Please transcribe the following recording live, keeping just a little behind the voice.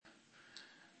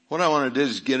What I want to do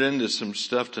is get into some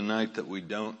stuff tonight that we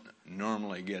don't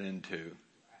normally get into.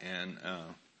 And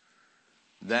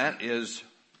that is,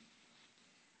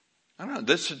 I don't know,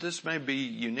 this may be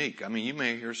unique. I mean, you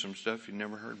may hear some stuff you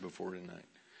never heard before tonight.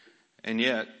 And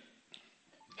yet,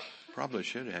 probably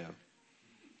should have.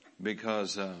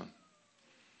 Because the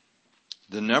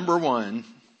number one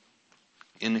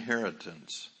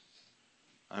inheritance,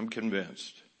 I'm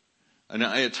convinced, and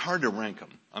it's hard to rank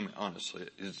them, I mean, honestly,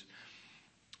 is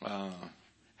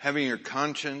having your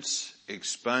conscience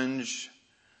expunged,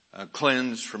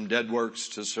 cleansed from dead works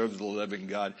to serve the living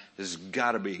God has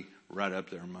got to be right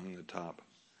up there among the top.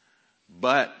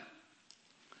 But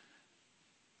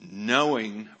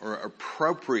knowing or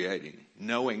appropriating,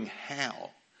 knowing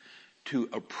how to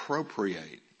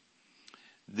appropriate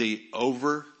the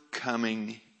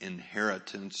overcoming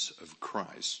inheritance of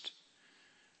Christ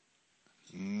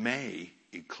may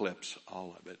eclipse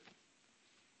all of it.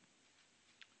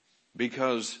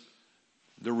 Because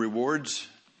the rewards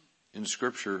in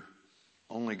Scripture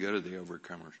only go to the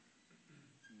overcomers.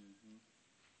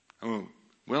 I mean,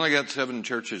 we only got 7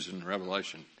 churches in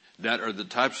Revelation that are the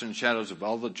types and shadows of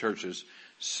all the churches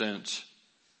since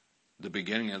the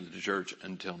beginning of the church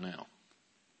until now.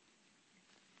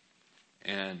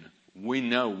 And we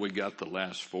know we got the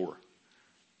last 4.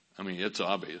 I mean, it's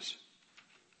obvious.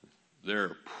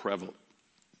 They're prevalent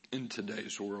in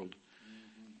today's world.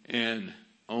 And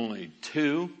only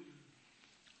 2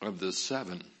 of the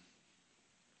 7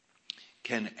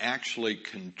 can actually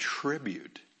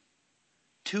contribute.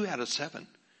 2 out of 7.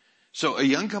 So a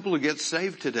young couple who gets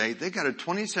saved today, they got a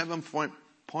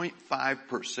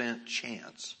 27.5%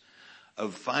 chance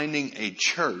of finding a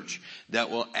church that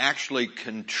will actually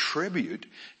contribute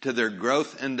to their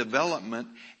growth and development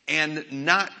and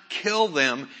not kill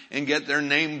them and get their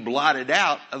name blotted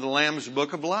out of the Lamb's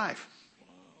Book of Life.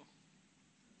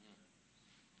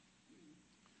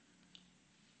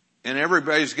 And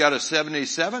everybody's got a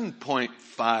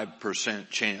 77.5%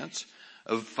 chance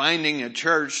of finding a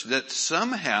church that's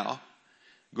somehow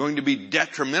going to be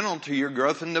detrimental to your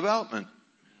growth and development.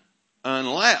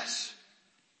 Unless,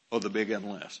 the big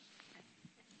unless.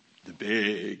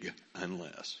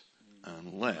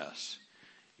 Unless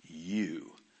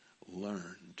you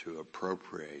learn to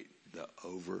appropriate the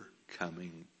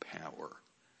overcoming power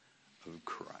of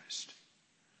Christ.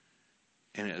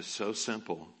 And it's so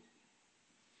simple.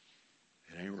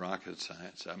 It ain't rocket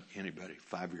science. Anybody,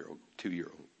 5-year-old,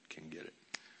 2-year-old can get it.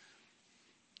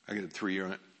 I got a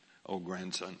 3-year-old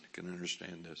grandson that can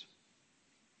understand this.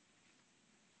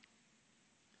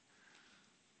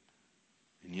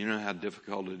 And you know how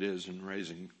difficult it is in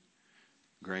raising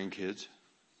grandkids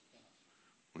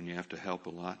when you have to help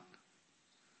a lot?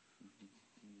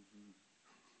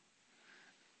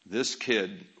 This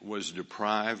kid was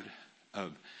deprived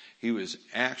of, he was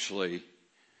actually,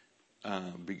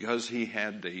 because he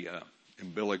had the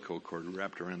umbilical cord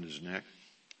wrapped around his neck.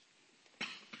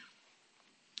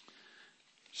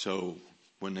 So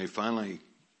when they finally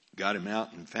got him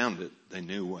out and found it, they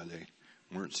knew why they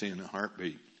weren't seeing a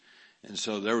heartbeat. And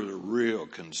so there was a real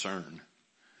concern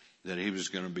that he was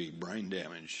going to be brain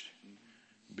damaged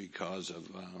because of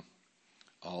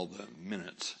all the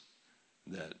minutes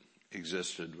that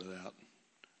existed without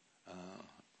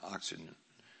oxygen.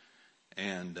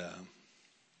 And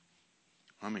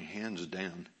hands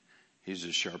down, he's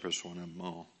the sharpest one of them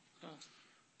all.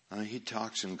 He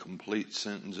talks in complete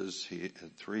sentences.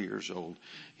 At 3 years old,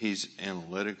 he's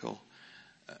analytical.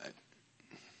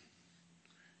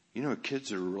 Kids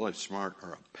that are really smart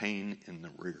are a pain in the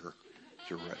rear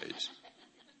to raise.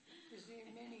 Is there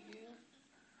many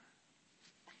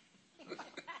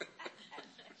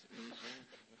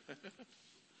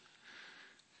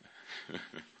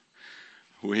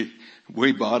you?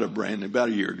 We bought about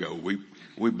a year ago, we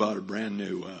bought a brand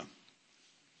new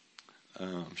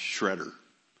shredder.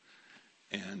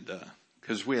 And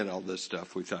because we had all this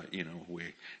stuff, we thought,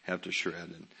 we have to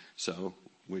shred. And so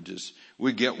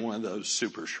we get one of those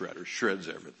super shredders. Shreds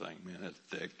everything, man. It's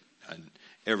thick and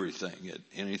everything.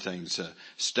 Anything's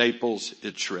staples,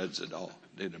 it shreds it all.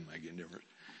 It doesn't make any difference.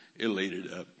 It'll eat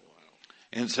it up.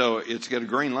 And so it's got a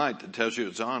green light that tells you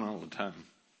it's on all the time.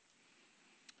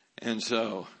 And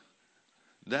so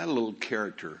that little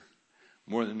character,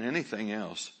 more than anything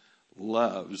else,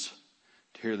 loves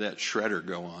to hear that shredder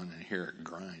go on and hear it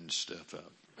grind stuff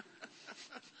up.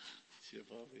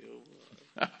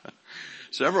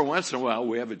 So every once in a while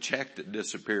we have a check that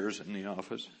disappears in the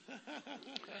office.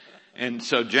 And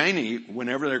so Janie,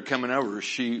 whenever they're coming over,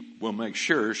 she will make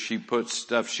sure she puts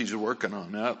stuff she's working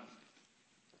on up.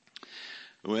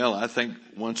 Well, I think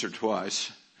once or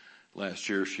twice last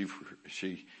year she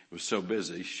was so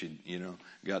busy, she,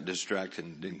 got distracted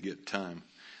and didn't get time.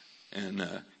 And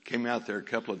came out there a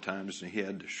couple of times, and he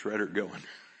had the shredder going.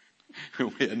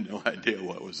 We had no idea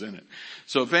what was in it.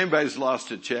 So if anybody's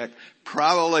lost a check,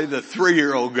 probably the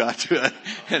 3-year-old got to it,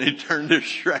 and he turned the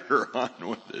shredder on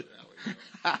with it.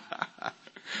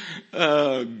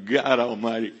 Oh, God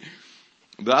Almighty.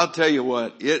 But I'll tell you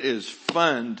what, it is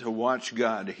fun to watch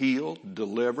God heal,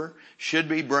 deliver. Should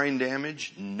be brain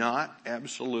damage, not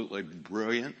absolutely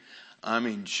brilliant. I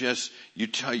mean,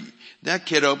 that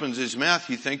kid opens his mouth,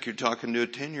 you think you're talking to a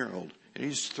 10-year-old, and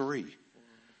he's 3.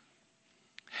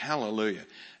 Hallelujah.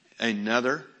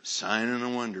 Another sign and a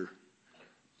wonder.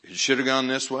 It should have gone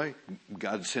this way.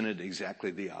 God sent it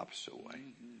exactly the opposite way.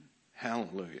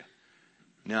 Hallelujah.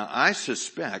 Now, I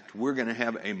suspect we're going to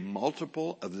have a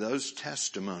multiple of those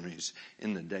testimonies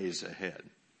in the days ahead,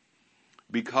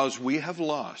 because we have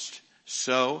lost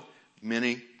so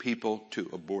many people to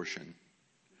abortion.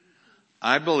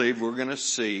 I believe we're going to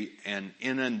see an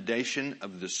inundation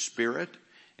of the Spirit,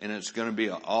 and it's going to be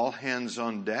an all hands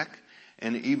on deck,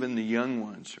 and even the young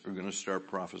ones are going to start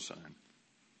prophesying.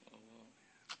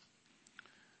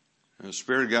 The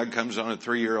Spirit of God comes on a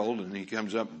 3-year-old, and he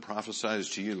comes up and prophesies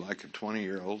to you like a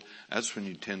 20-year-old. That's when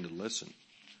you tend to listen.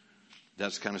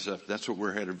 That's kind of stuff. That's what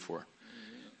we're headed for.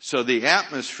 So the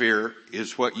atmosphere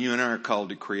is what you and I are called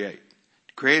to create.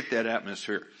 Create that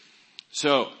atmosphere.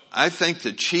 So I think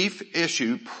the chief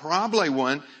issue, probably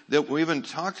one that we haven't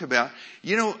talked about,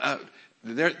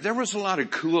 there was a lot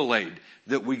of Kool-Aid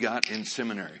that we got in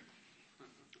seminary.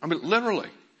 I mean, literally.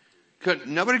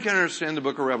 Nobody can understand the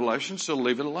book of Revelation, so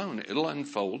leave it alone. It'll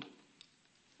unfold.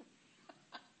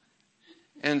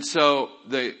 And so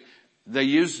they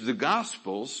used the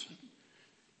Gospels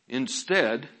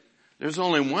instead. There's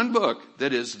only one book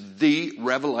that is the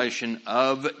revelation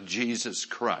of Jesus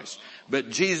Christ. But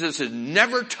Jesus is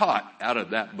never taught out of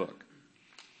that book.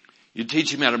 You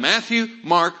teach him out of Matthew,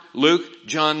 Mark, Luke,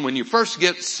 John. When you first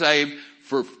get saved,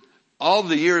 for all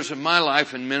the years of my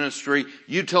life in ministry,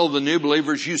 you told the new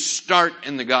believers you start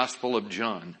in the Gospel of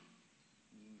John.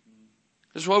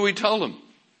 That's what we told them.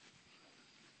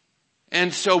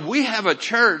 And so we have a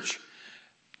church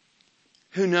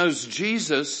who knows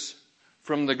Jesus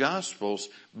from the Gospels,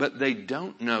 but they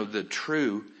don't know the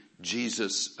true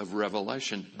Jesus of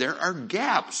Revelation. There are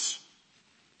gaps.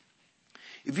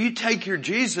 If you take your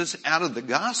Jesus out of the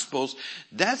Gospels,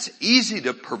 that's easy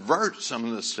to pervert some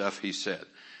of the stuff he said.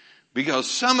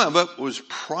 Because some of it was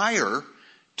prior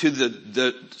to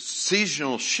the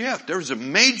seasonal shift. There was a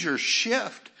major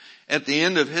shift at the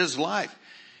end of his life.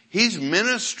 He's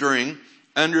ministering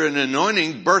under an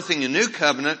anointing, birthing a new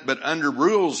covenant, but under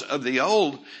rules of the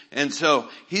old. And so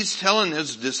he's telling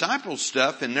his disciples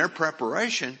stuff in their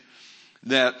preparation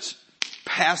that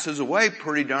passes away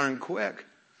pretty darn quick.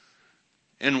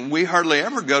 And we hardly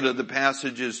ever go to the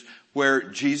passages where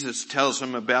Jesus tells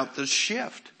them about the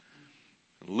shift.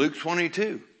 Luke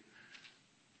 22.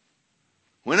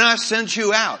 When I sent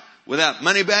you out without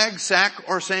money bag, sack,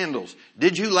 or sandals,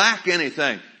 did you lack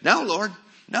anything? No, Lord.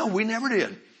 No, we never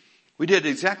did. We did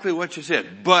exactly what you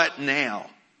said. But now,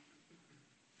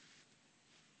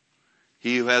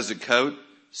 he who has a coat,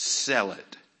 sell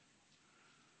it.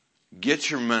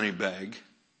 Get your money bag.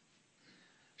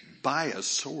 Buy a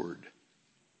sword.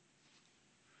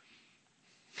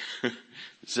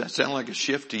 Does that sound like a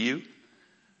shift to you?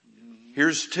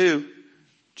 Here's 2.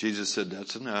 Jesus said,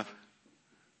 that's enough.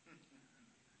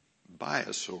 Buy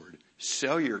a sword.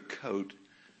 Sell your coat.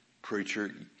 Preacher,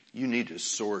 you need a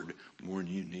sword more than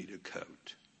you need a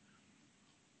coat.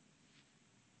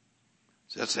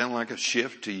 Does that sound like a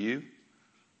shift to you?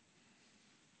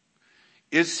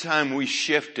 It's time we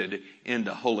shifted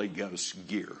into Holy Ghost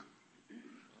gear.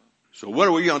 So what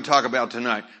are we going to talk about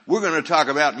tonight? We're going to talk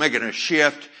about making a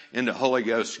shift into Holy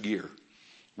Ghost gear.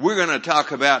 We're going to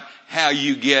talk about how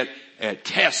you get a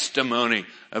testimony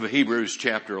of Hebrews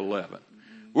chapter 11.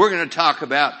 We're going to talk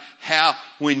about how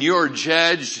when you're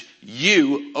judged,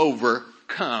 you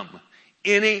overcome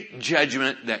any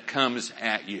judgment that comes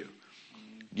at you.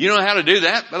 You know how to do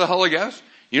that by the Holy Ghost?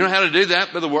 You know how to do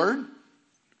that by the Word?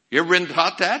 You ever been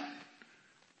taught that?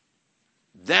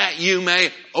 That you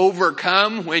may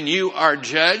overcome when you are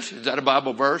judged. Is that a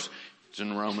Bible verse? It's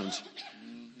in Romans.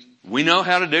 We know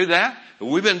how to do that.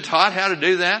 We've been taught how to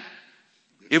do that.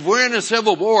 If we're in a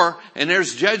civil war and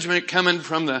there's judgment coming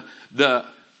from the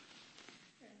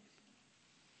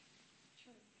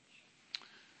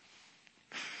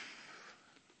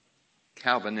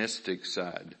Calvinistic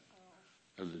side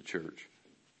of the church,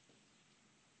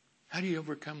 how do you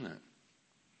overcome that?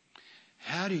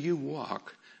 How do you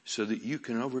walk so that you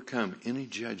can overcome any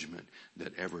judgment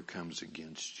that ever comes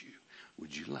against you?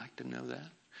 Would you like to know that?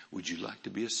 Would you like to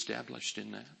be established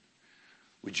in that?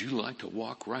 Would you like to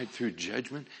walk right through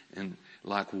judgment and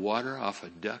like water off a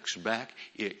duck's back,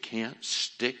 it can't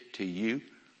stick to you?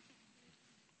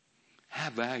 How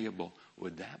valuable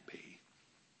would that be?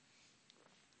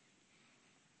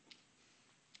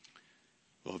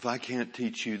 Well, if I can't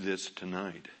teach you this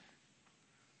tonight,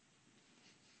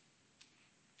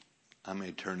 I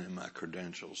may turn in my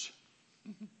credentials.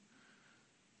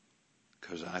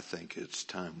 Because I think it's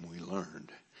time we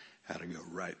learned how to go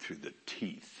right through the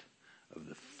teeth of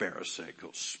the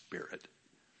Pharisaical spirit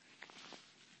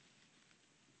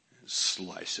and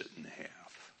slice it in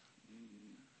half.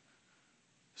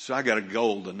 So I got a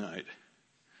goal tonight.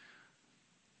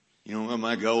 You know what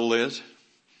my goal is?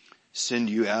 Send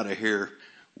you out of here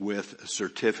with a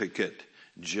certificate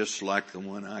just like the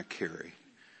one I carry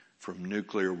from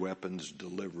Nuclear Weapons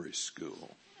Delivery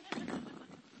School.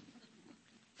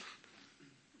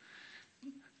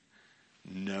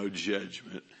 No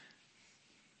judgment.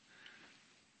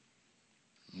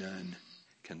 None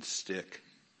can stick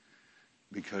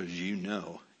because you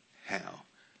know how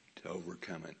to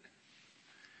overcome it.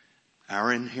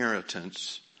 Our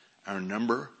inheritance, our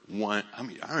number one,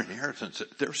 our inheritance,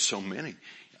 there's so many.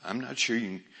 I'm not sure you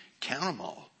can count them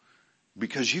all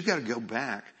because you got to go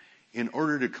back in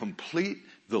order to complete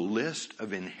the list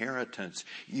of inheritance.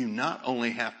 You not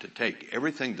only have to take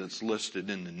everything that's listed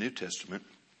in the New Testament,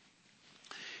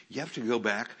 you have to go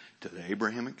back to the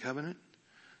Abrahamic covenant,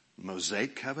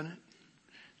 Mosaic covenant,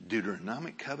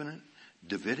 Deuteronomic covenant,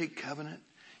 Davidic covenant,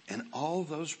 and all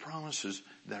those promises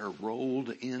that are rolled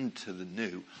into the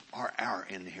new are our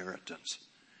inheritance.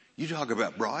 You talk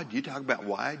about broad, you talk about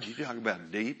wide, you talk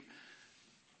about deep.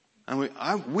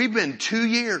 We've been 2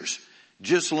 years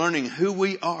just learning who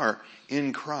we are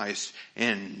in Christ,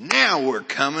 and now we're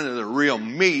coming to the real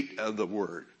meat of the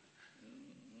Word.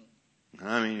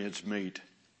 I mean, it's meat.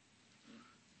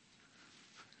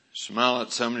 Smile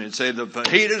at somebody and say, the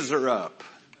fajitas are up.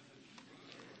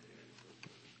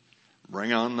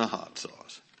 Bring on the hot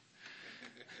sauce.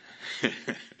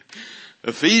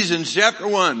 Ephesians chapter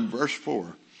 1, verse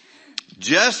 4.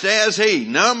 Just as He,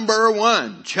 number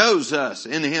 1, chose us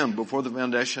in Him before the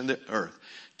foundation of the earth.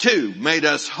 2, made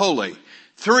us holy.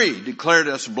 3, declared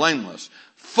us blameless.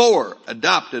 4,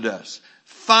 adopted us.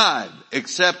 5,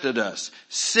 accepted us.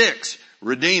 6,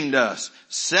 redeemed us.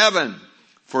 7,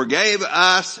 forgave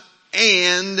us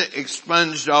and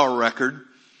expunged our record.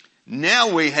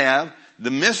 Now we have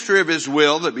the mystery of His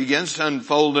will that begins to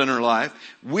unfold in our life.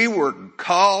 We were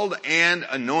called and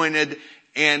anointed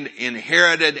and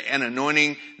inherited an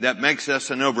anointing that makes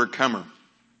us an overcomer.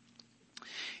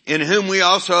 In whom we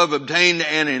also have obtained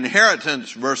an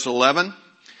inheritance, verse 11.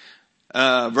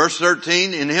 Verse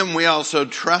 13, in Him we also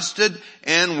trusted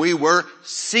and we were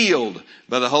sealed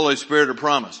by the Holy Spirit of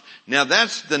promise. Now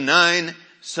that's the 9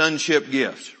 sonship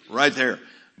gifts right there.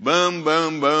 Boom,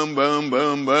 boom, boom, boom,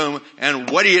 boom, boom. And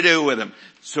what do you do with them?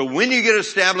 So when you get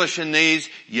established in these,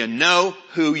 you know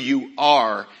who you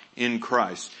are in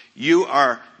Christ. You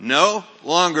are no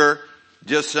longer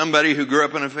just somebody who grew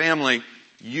up in a family.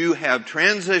 You have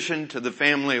transitioned to the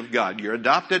family of God. You're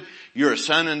adopted. You're a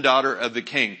son and daughter of the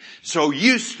King. So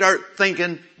you start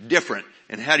thinking different.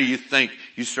 And how do you think?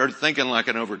 You start thinking like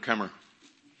an overcomer.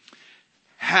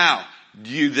 How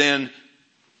do you then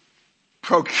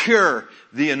procure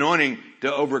the anointing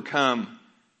to overcome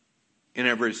in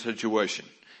every situation?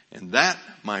 And that,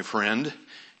 my friend,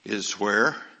 is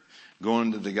where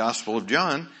going to the Gospel of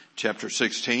John, chapter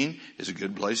 16, is a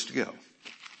good place to go.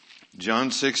 John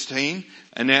 16.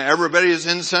 And now everybody is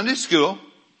in Sunday school.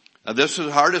 This is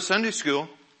the heart of Sunday school.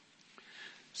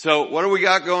 So what do we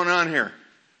got going on here?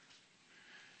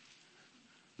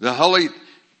 Larry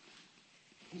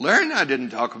and I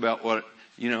didn't talk about what,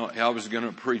 I was going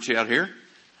to preach out here.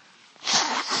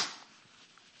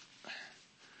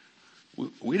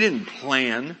 We didn't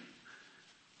plan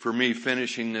for me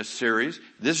finishing this series.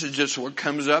 This is just what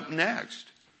comes up next.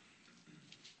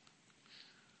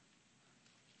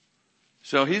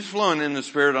 So he's flowing in the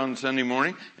Spirit on Sunday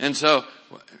morning. And so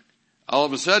all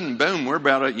of a sudden, boom, we're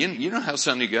about it. You know how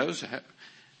Sunday goes.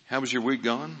 How was your week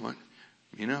gone? What?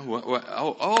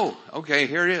 Okay,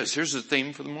 here it is. Here's the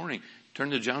theme for the morning.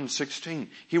 Turn to John 16.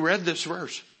 He read this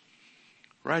verse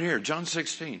right here, John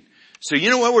 16. So you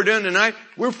know what we're doing tonight?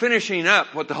 We're finishing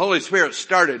up what the Holy Spirit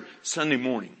started Sunday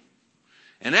morning.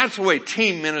 And that's the way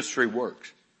team ministry works.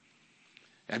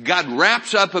 And God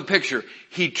wraps up a picture.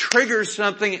 He triggers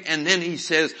something and then He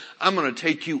says, I'm going to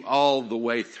take you all the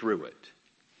way through it.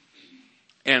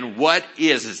 And what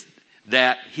is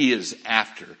that He is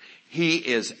after? He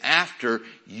is after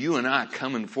you and I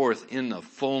coming forth in the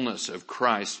fullness of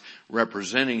Christ,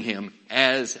 representing him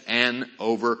as an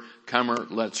overcomer.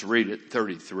 Let's read it,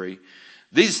 33.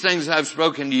 These things I've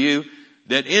spoken to you,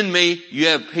 that in me you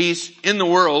have peace. In the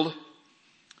world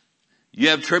you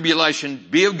have tribulation.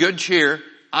 Be of good cheer.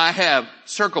 I have,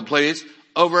 circle please,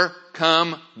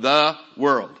 overcome the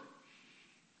world.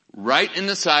 Right in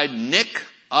the side,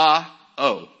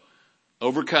 Nik-A-O.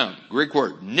 Overcome. Greek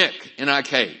word, Nik,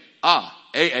 N-I-K,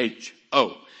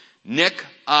 A-A-H-O.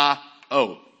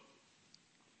 Nik-A-O.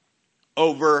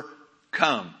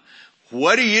 Overcome.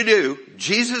 What do?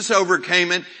 Jesus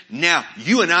overcame it. Now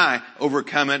you and I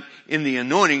overcome it in the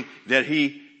anointing that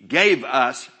he gave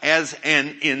us as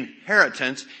an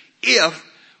inheritance if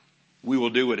we will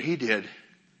do what he did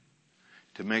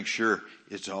to make sure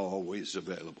it's always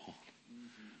available.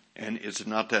 And it's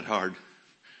not that hard.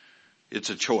 It's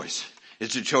a choice.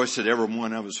 It's a choice that every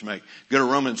one of us make. Go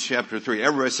to Romans chapter 3.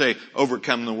 Everybody say,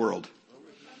 overcome the world.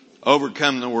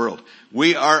 Overcome the world.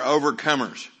 We are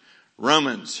overcomers.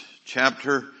 Romans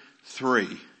chapter 3.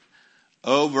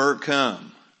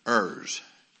 Overcomers.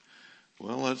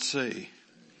 Well, let's see.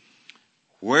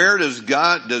 Where does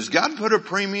God put a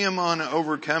premium on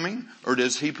overcoming? Or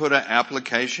does he put an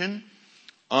application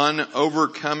on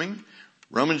overcoming?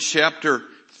 Romans chapter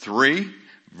 3,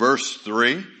 verse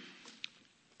 3.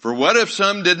 For what if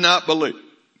some did not believe?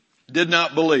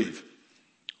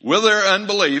 Will their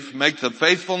unbelief make the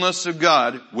faithfulness of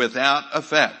God without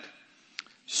effect?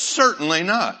 Certainly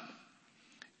not.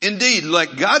 Indeed,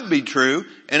 let God be true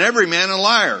and every man a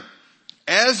liar.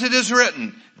 As it is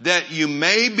written, that you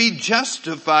may be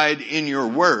justified in your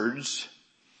words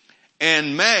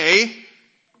and may,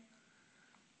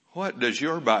 what does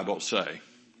your Bible say?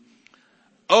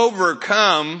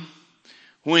 Overcome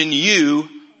when you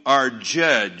are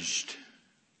judged.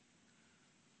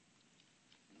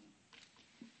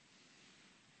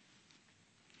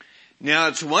 Now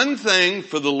it's one thing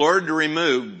for the Lord to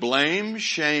remove blame,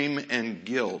 shame, and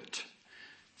guilt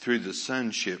through the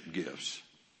sonship gifts.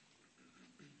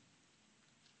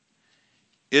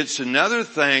 It's another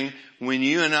thing when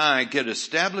you and I get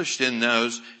established in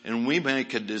those and we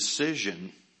make a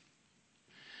decision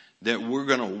that we're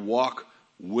going to walk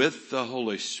with the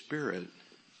Holy Spirit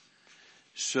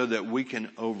so that we can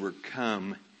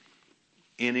overcome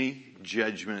any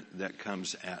judgment that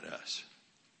comes at us.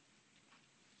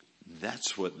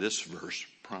 That's what this verse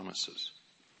promises.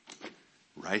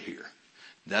 Right here.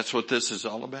 That's what this is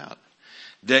all about.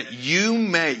 That you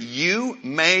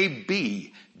may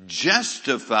be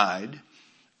justified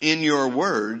in your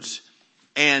words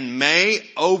and may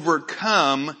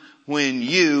overcome when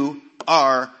you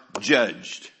are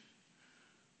judged.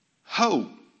 How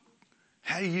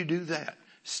do you do that?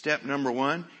 Step number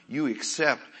 1, you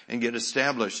accept and get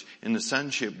established in the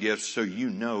sonship gifts so you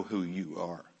know who you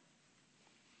are.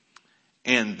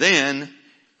 And then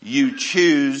you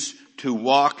choose to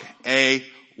walk a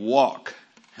walk.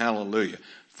 Hallelujah.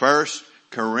 1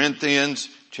 Corinthians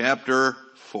chapter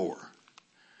 4.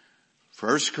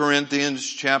 1 Corinthians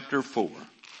chapter 4.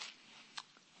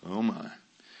 Oh my.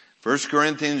 1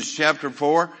 Corinthians chapter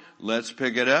 4. Let's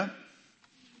pick it up.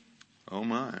 Oh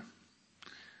my.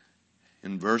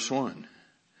 In verse 1.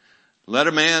 Let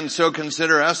a man so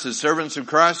consider us as servants of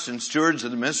Christ and stewards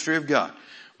of the mystery of God.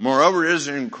 Moreover, it is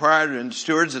required in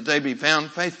stewards that they be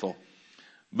found faithful.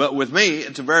 But with me,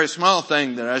 it's a very small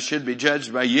thing that I should be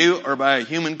judged by you or by a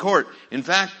human court. In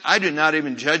fact, I do not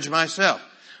even judge myself.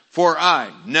 For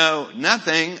I know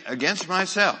nothing against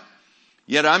myself.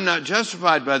 Yet I'm not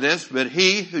justified by this, but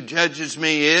he who judges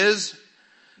me is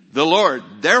the Lord.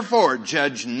 Therefore,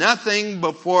 judge nothing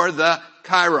before the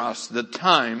kairos, the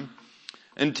time,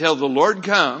 until the Lord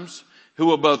comes, who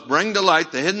will both bring to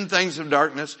light the hidden things of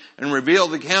darkness and reveal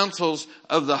the counsels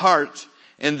of the hearts.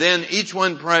 And then each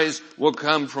one praise will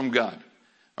come from God.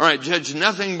 All right, judge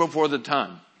nothing before the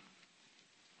time.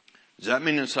 Does that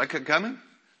mean the second coming?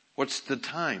 What's the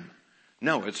time?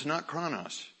 No, it's not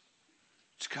chronos.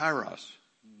 It's kairos.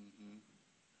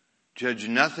 Judge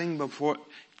nothing before.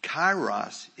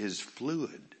 Kairos is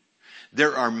fluid.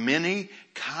 There are many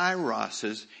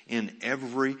kairoses in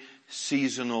every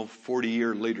seasonal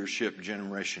 40-year leadership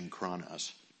generation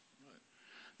chronos.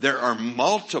 There are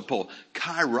multiple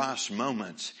kairos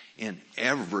moments in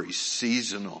every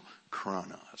seasonal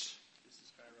chronos.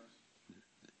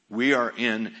 We are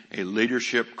in a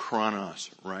leadership chronos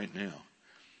right now.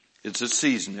 It's a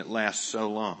season. It lasts so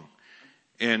long.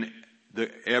 And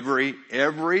every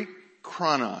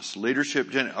chronos,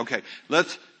 leadership okay,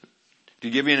 to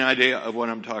give you an idea of what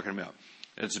I'm talking about.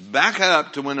 Let's back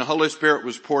up to when the Holy Spirit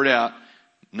was poured out,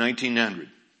 1900.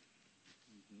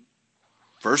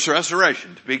 First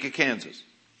Restoration, Topeka, Kansas.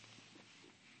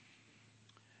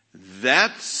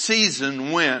 That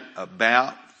season went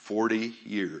about 40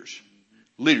 years.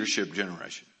 Leadership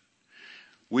generation.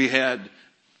 We had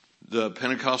the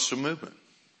Pentecostal movement.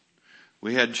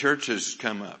 We had churches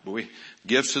come up.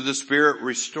 Gifts of the Spirit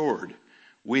restored.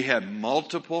 We had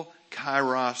multiple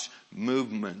Kairos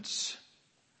movements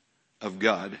of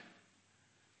God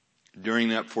during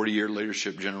that 40-year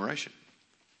leadership generation.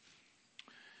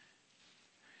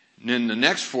 And then the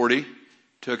next 40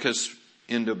 took us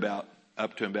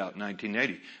up to about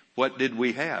 1980. What did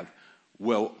we have?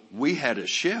 Well, we had a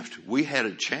shift. We had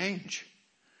a change.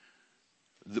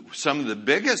 Some of the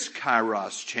biggest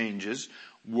Kairos changes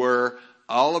were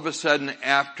all of a sudden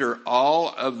after all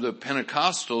of the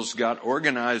Pentecostals got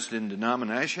organized in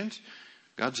denominations,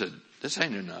 God said, this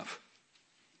ain't enough.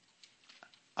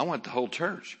 I want the whole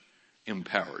church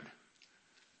empowered.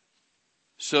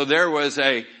 So there was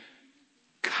a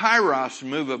Kairos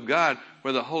move of God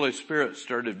where the Holy Spirit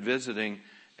started visiting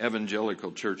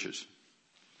evangelical churches.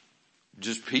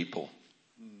 Just people.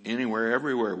 Anywhere,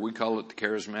 everywhere. We call it the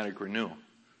charismatic renewal.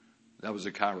 That was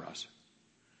a Kairos.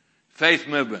 Faith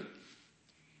movement.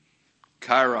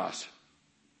 Kairos.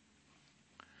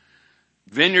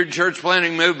 Vineyard church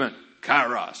planting movement.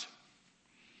 Kairos.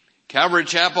 Calvary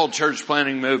Chapel church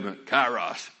planting movement.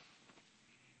 Kairos.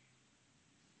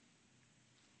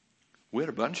 We had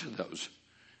a bunch of those.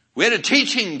 We had a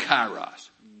teaching Kairos.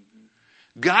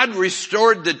 God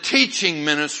restored the teaching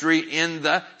ministry in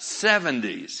the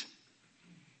 70s.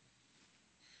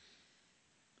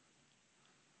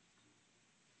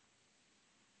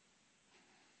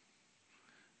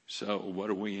 So what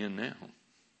are we in now?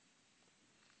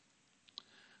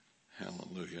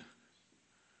 Hallelujah.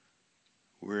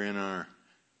 We're in our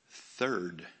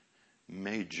third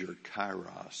major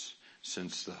Kairos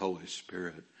since the Holy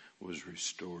Spirit was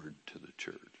restored to the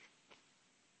church.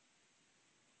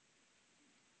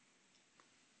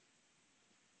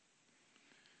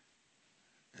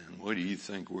 And what do you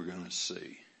think we're going to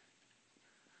see?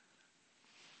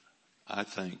 I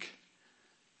think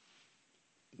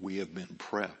we have been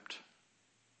prepped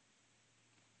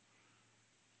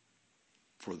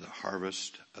for the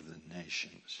harvest of the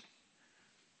nations.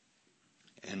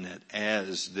 And that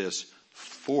as this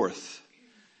fourth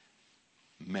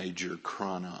major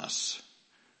chronos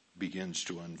begins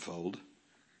to unfold,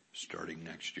 starting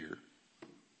next year,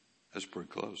 that's pretty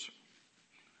close.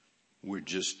 We're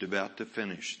just about to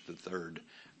finish the third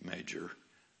major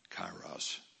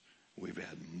Kairos. We've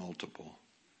had multiple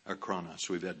chronos.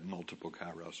 We've had multiple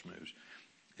Kairos moves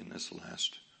in this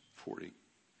last 40.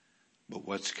 But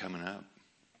what's coming up?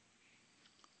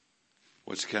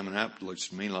 What's coming up looks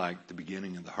to me like the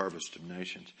beginning of the harvest of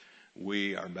nations.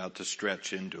 We are about to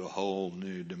stretch into a whole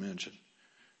new dimension.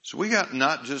 So we got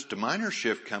not just a minor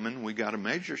shift coming, we got a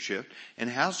major shift. And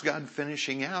how's God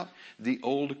finishing out the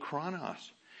old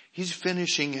chronos? He's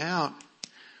finishing out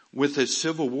with a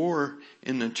civil war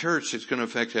in the church that's going to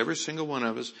affect every single one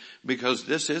of us, because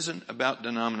this isn't about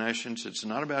denominations. It's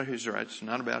not about who's right. It's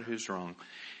not about who's wrong.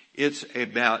 It's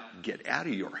about get out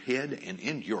of your head and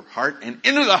into your heart and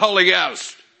into the Holy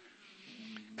Ghost.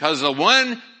 Because the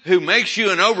one who makes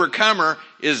you an overcomer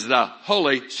is the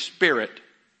Holy Spirit.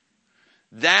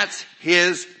 That's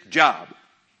His job,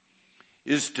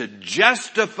 is to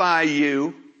justify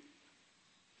you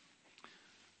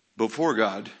before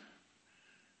God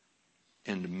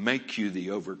and to make you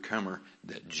the overcomer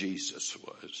that Jesus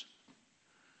was.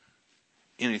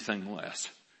 Anything less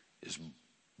is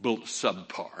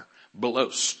subpar, below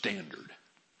standard.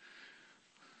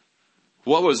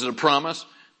 What was the promise?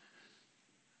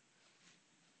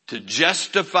 To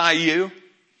justify you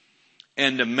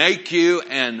and to make you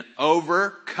an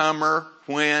overcomer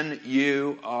when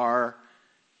you are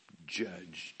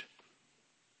judged.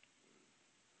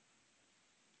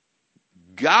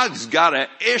 God's got an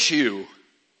issue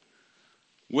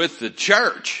with the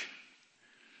church.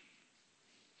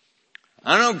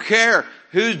 I don't care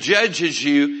who judges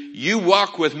you. You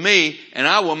walk with me and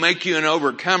I will make you an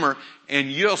overcomer,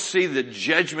 and you'll see the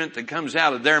judgment that comes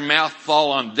out of their mouth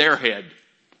fall on their head.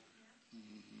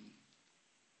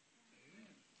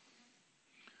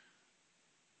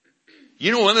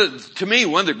 You know, to me,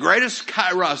 one of the greatest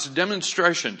Kairos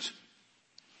demonstrations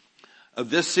of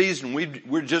this season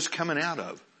we're just coming out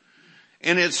of.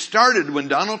 And it started when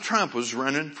Donald Trump was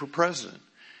running for president.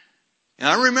 And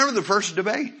I remember the first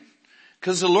debate,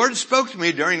 because the Lord spoke to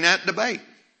me during that debate.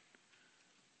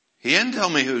 He didn't tell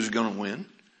me who was going to win.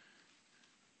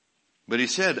 But He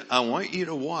said, I want you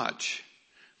to watch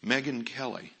Megyn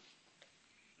Kelly.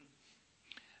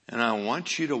 And I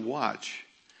want you to watch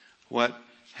what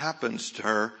happens to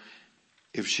her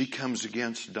if she comes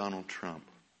against Donald Trump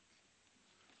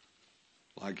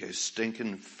like a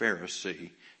stinking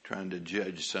Pharisee trying to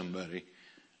judge somebody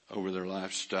over their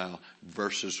lifestyle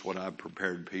versus what I've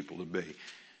prepared people to be.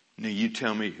 Now you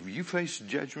tell me, have you faced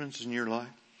judgments in your life?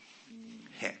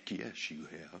 Heck yes, you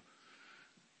have.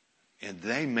 And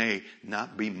they may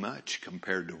not be much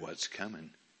compared to what's coming.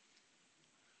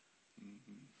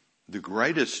 The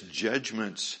greatest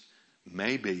judgments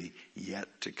may be yet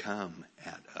to come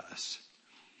at us.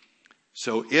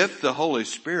 So if the Holy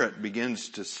Spirit begins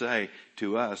to say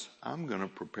to us, I'm going to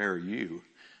prepare you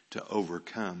to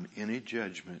overcome any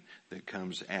judgment that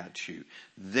comes at you,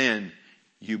 then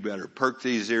you better perk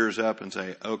these ears up and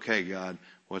say, okay, God,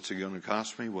 what's it going to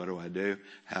cost me? What do I do?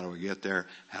 How do I get there?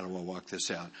 How do I walk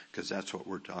this out? Because that's what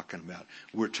we're talking about.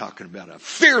 We're talking about a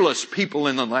fearless people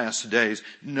in the last days.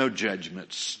 No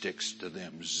judgment sticks to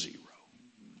them. Zero.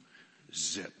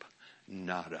 Zip.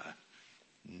 Nada.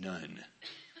 None.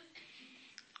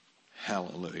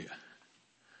 Hallelujah.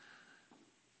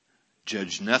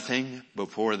 Judge nothing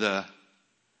before the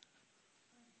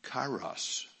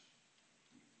kairos.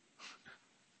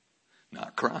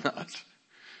 Not chronos.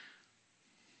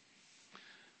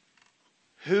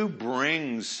 Who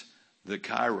brings the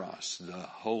kairos? The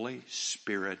Holy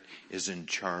Spirit is in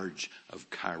charge of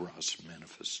kairos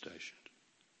manifestation.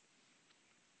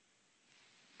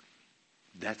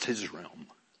 That's His realm.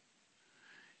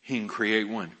 He can create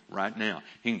one right now.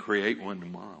 He can create one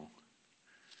tomorrow.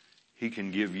 He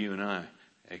can give you and I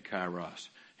a kairos.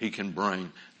 He can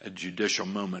bring a judicial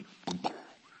moment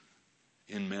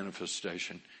in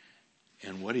manifestation.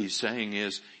 And what He's saying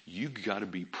is, you've got to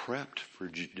be prepped for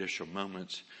judicial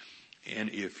moments. And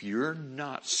if you're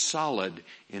not solid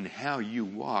in how you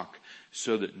walk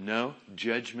so that no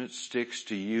judgment sticks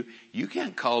to you, you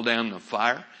can't call down the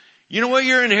fire. You know what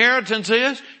your inheritance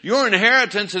is? Your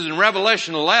inheritance is in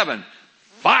Revelation 11.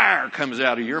 Fire comes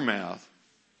out of your mouth.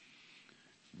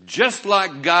 Just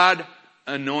like God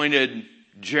anointed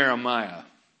Jeremiah.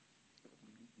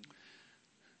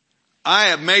 I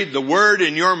have made the word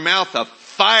in your mouth a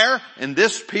fire, and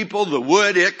this people the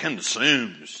wood it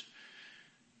consumes.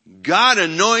 God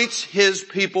anoints His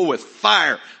people with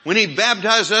fire. When He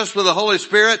baptized us with the Holy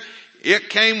Spirit, it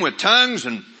came with tongues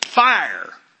and fire.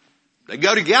 They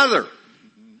go together.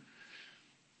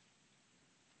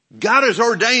 God has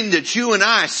ordained that you and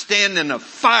I stand in the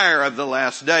fire of the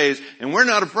last days, and we're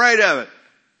not afraid of it.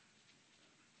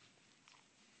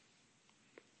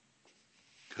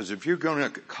 Because if you're going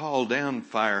to call down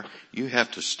fire, you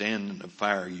have to stand in the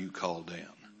fire you call down.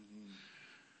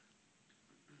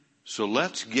 So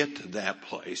let's get to that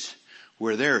place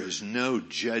where there is no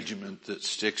judgment that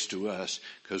sticks to us,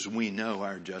 because we know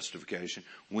our justification.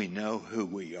 We know who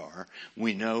we are.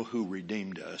 We know who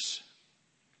redeemed us.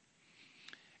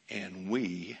 And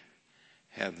we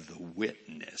have the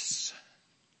witness.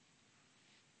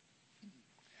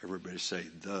 Everybody say,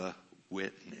 the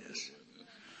witness.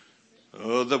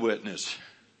 Oh, the witness.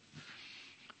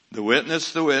 The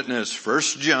witness, the witness. 1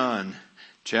 John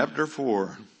chapter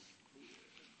 4.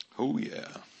 Oh yeah.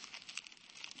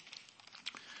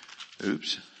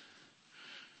 Oops.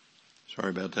 Sorry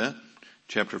about that.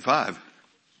 Chapter 5.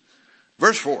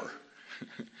 Verse 4.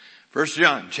 1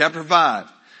 John chapter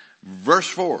 5. Verse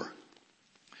 4.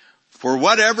 For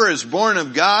whatever is born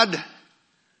of God,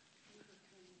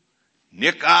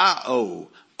 Nikao,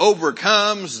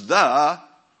 overcomes the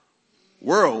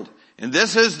world. And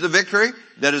this is the victory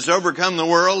that has overcome the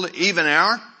world, even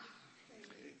our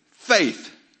faith.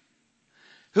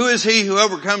 Who is he who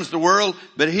overcomes the world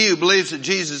but he who believes that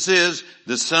Jesus is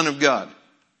the Son of God?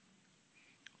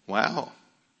 Wow.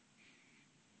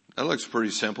 That looks pretty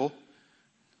simple.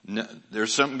 No,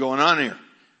 there's something going on here.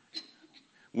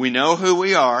 We know who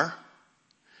we are.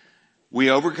 We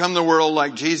overcome the world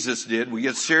like Jesus did. We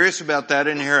get serious about that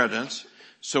inheritance.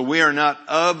 So we are not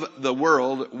of the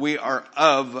world. We are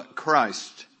of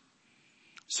Christ.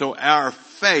 So our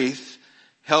faith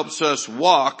helps us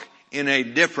walk in a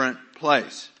different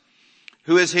place.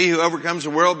 Who is he who overcomes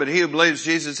the world but he who believes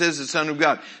Jesus is the Son of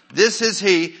God? This is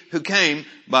he who came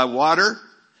by water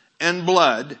and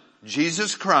blood,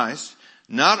 Jesus Christ,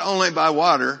 not only by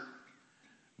water,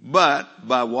 but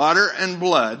by water and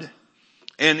blood.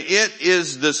 And it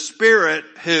is the Spirit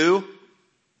who,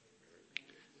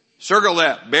 circle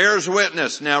that, bears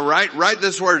witness. Now write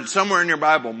this word somewhere in your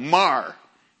Bible. Mar,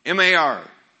 M-A-R,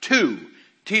 two,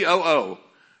 T-O-O,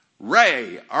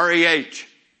 Ray, R-E-H,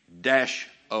 dash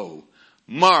O.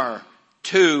 Mar,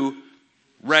 two,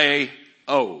 Ray,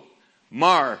 O.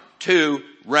 Mar, two,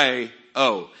 Ray,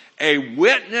 O. A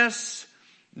witness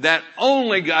that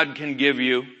only God can give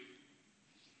you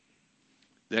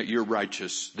that you're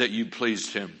righteous, that you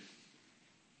pleased him.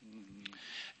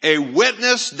 A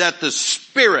witness that the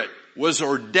Spirit was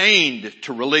ordained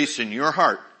to release in your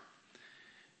heart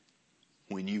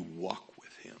when you walk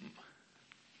with him.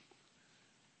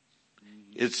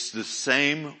 It's the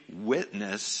same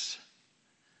witness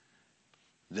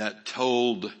that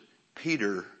told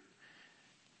Peter,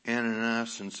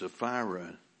 Ananias and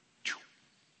Sapphira,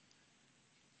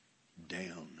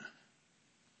 down.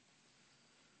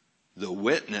 The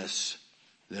witness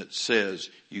that says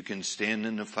you can stand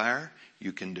in the fire,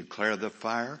 you can declare the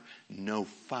fire, no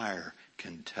fire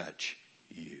can touch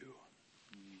you.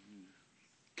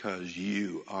 Because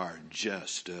you are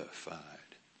justified.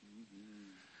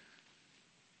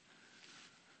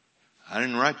 I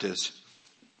didn't write this.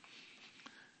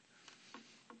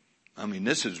 I mean,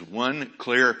 this is one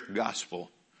clear gospel.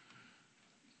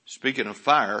 Speaking of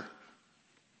fire,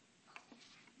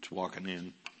 it's walking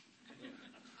in.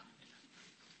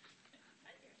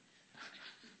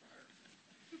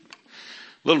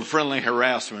 Little friendly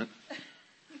harassment,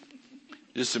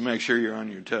 just to make sure you're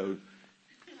on your toes.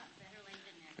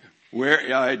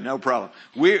 No problem.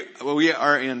 We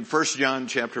are in 1 John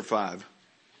chapter 5.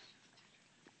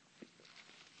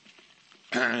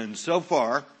 And so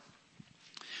far,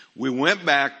 we went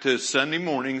back to Sunday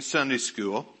morning Sunday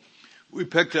school. We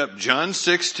picked up John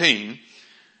 16.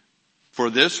 For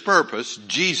this purpose,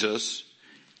 Jesus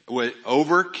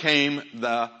overcame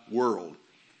the world.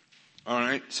 All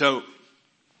right. So,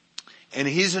 and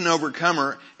he's an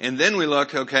overcomer. And then we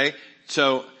looked, okay,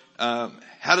 so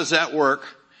how does that work?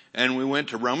 And we went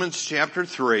to Romans chapter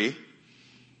 3.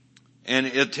 And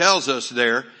it tells us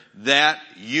there that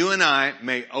you and I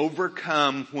may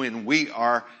overcome when we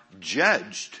are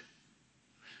judged.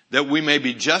 That we may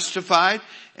be justified,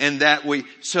 and that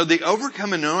so the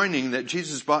overcome anointing that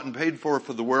Jesus bought and paid for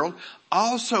the world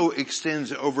also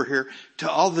extends over here to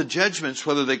all the judgments,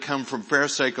 whether they come from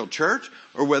Pharisaical church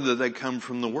or whether they come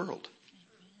from the world.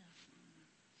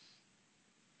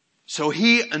 So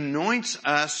he anoints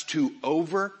us to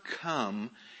overcome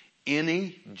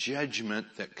any judgment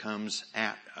that comes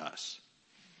at us.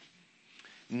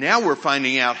 Now we're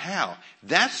finding out how.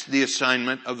 That's the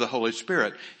assignment of the Holy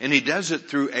Spirit. And he does it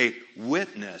through a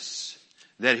witness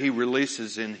that he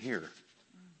releases in here.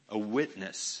 A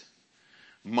witness.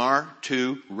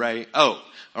 Martureo.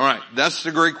 Alright, that's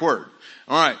the Greek word.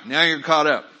 Alright, now you're caught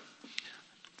up.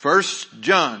 1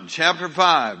 John chapter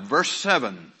 5 verse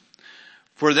 7.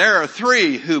 For there are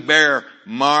three who bear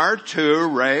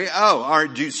martureo.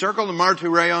 Alright, do you circle the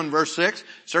martureo in verse 6?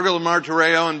 Circle the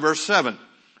martureo in verse 7.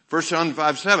 1 John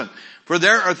 5:7. For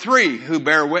there are three who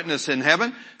bear witness in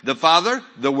heaven, the Father,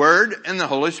 the Word, and the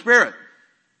Holy Spirit.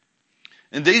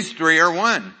 And these three are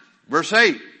one. Verse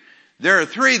 8. There are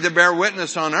three that bear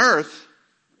witness on earth,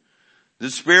 the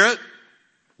Spirit,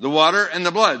 the water, and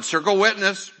the blood. Circle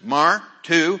witness,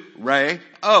 martureo.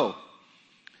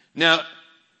 Now,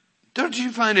 don't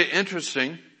you find it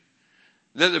interesting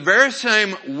that the very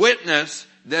same witness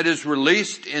that is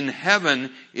released in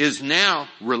heaven is now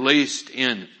released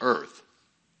in earth?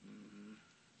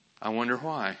 I wonder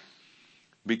why.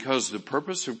 Because the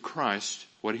purpose of Christ,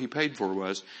 what he paid for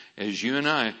was, as you and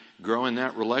I grow in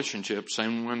that relationship,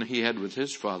 same one he had with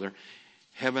his Father,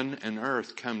 heaven and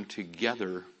earth come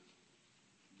together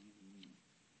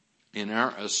in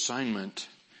our assignment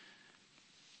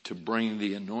to bring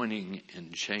the anointing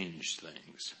and change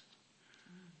things.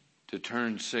 To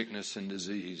turn sickness and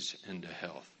disease into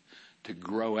health. To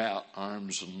grow out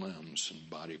arms and limbs and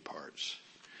body parts.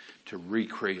 To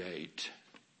recreate.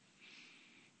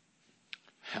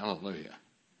 Hallelujah.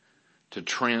 To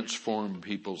transform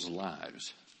people's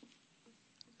lives.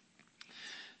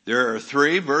 There are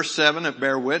three, verse 7, that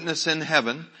bear witness in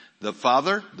heaven. The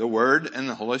Father, the Word, and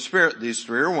the Holy Spirit. These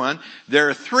three are one. There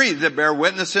are three that bear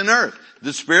witness in earth.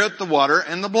 The Spirit, the water,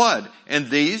 and the blood. And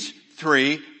these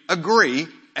three agree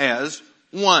as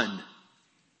one.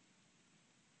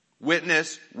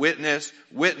 Witness, witness,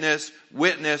 witness,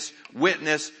 witness,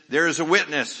 witness. There is a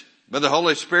witness by the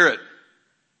Holy Spirit.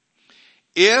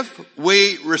 If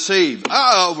we receive,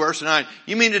 verse 9.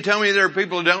 You mean to tell me there are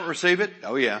people who don't receive it?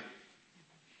 Oh yeah.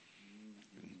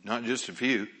 Not just a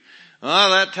few.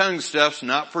 Oh, that tongue stuff's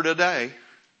not for today.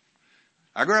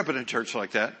 I grew up in a church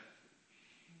like that.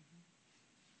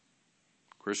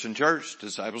 Christian church,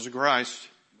 disciples of Christ.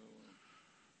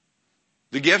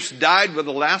 The gifts died with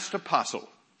the last apostle.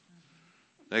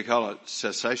 They call it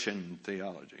cessation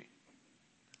theology.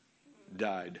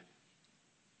 Died.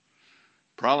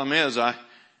 Problem is, I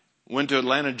went to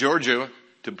Atlanta, Georgia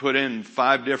to put in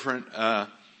 5 different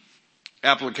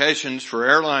applications for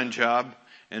airline job,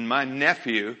 and my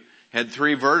nephew had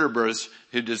 3 vertebrae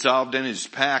who dissolved in his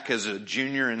pack as a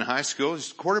junior in high school. He's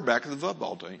the quarterback of the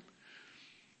football team.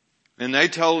 And they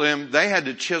told him they had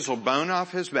to chisel bone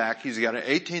off his back. He's got an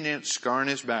 18-inch scar on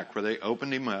his back where they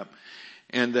opened him up.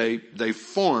 And they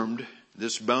formed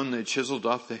this bone they chiseled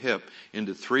off the hip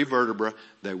into 3 vertebrae.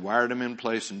 They wired them in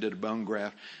place and did a bone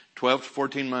graft. 12 to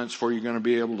 14 months before you're going to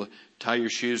be able to tie your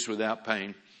shoes without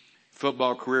pain.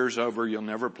 Football career's over. You'll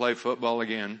never play football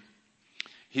again.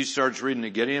 He starts reading the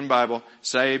Gideon Bible.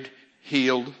 Saved,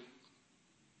 healed.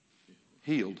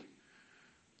 Healed.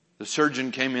 The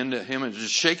surgeon came into him and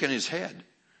just shaking his head.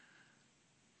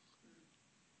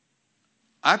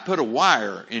 I put a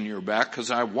wire in your back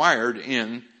because I wired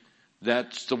in.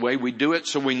 That's the way we do it,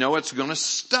 so we know it's going to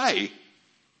stay.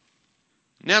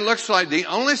 Now it looks like the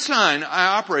only sign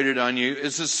I operated on you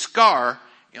is a scar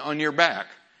on your back.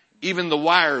 Even the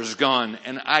wire's gone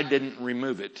and I didn't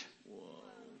remove it.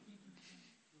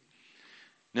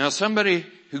 Now somebody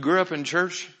who grew up in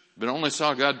church but only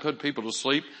saw God put people to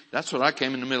sleep, that's what I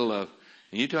came in the middle of.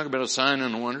 And you talk about a sign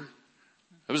and a wonder?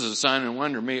 It was a sign and a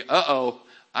wonder to me.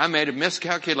 I made a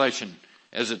miscalculation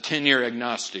as a 10-year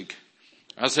agnostic.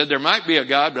 I said there might be a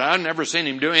God, but I've never seen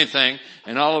him do anything.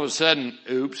 And all of a sudden,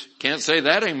 oops, can't say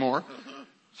that anymore.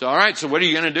 So all right, so what are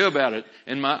you going to do about it?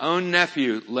 And my own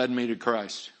nephew led me to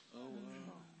Christ.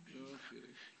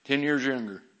 10 years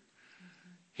younger.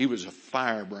 He was a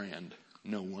firebrand.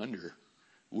 No wonder.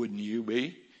 Wouldn't you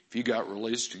be? If you got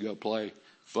released to go play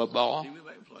football?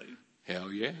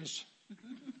 Hell yes.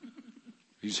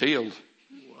 He's healed.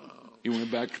 He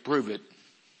went back to prove it.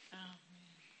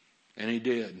 And he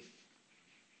did.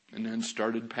 And then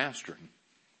started pastoring.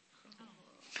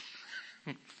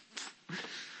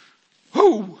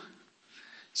 Whoo!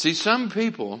 See, some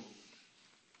people,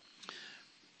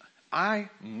 I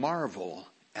marvel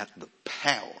at the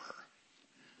power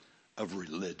of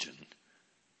religion.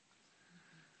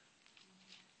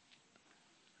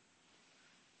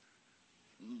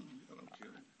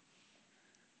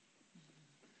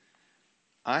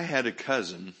 I had a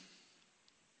cousin.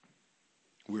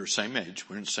 We were same age.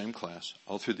 We were in the same class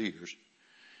all through the years.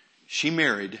 She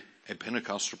married a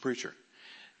Pentecostal preacher.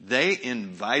 They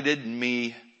invited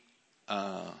me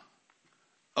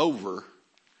over.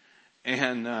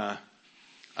 And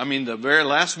the very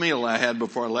last meal I had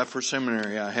before I left for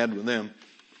seminary, I had with them.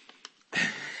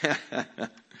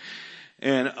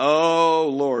 And oh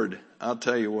Lord, I'll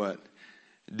tell you what.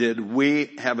 Did we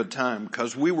have a time,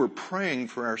 because we were praying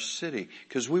for our city,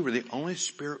 because we were the only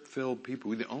spirit-filled people,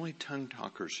 we were the only tongue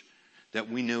talkers that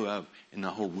we knew of in the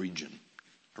whole region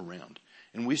around.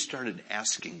 And we started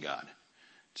asking God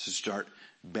to start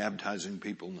baptizing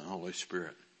people in the Holy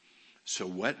Spirit. So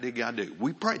what did God do?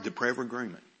 We prayed the prayer of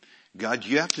agreement. God,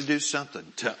 you have to do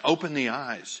something to open the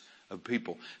eyes of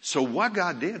people. So what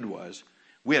God did was,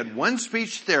 we had one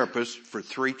speech therapist for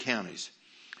 3 counties.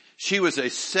 She was a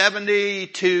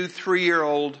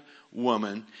 3-year-old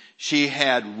woman. She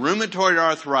had rheumatoid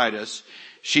arthritis.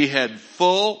 She had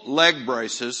full leg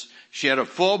braces. She had a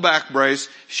full back brace.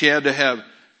 She had to have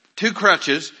 2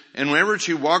 crutches. And whenever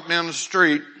she walked down the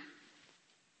street,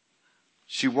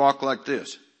 she walked like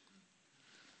this.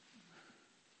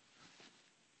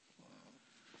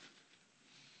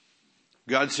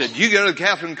 God said, you go to the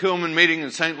Catherine Kuhlman meeting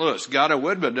in St. Louis. God, I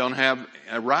would, but don't have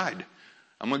a ride.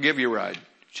 I'm going to give you a ride.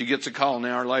 She gets a call an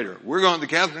hour later. We're going to the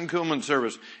Catherine Kuhlman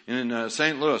service in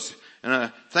St. Louis. And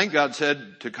I think God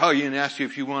said to call you and ask you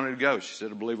if you wanted to go. She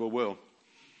said, I believe I will.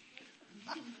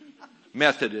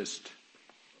 Methodist.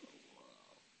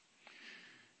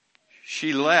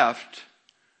 She left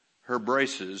her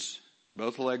braces,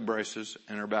 both leg braces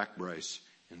and her back brace,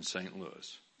 in St.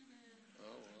 Louis.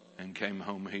 And came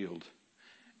home healed.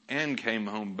 And came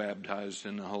home baptized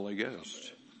in the Holy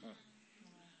Ghost.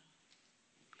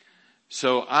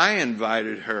 So I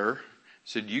invited her,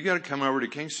 said, you got to come over to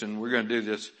Kingston. We're going to do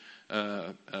this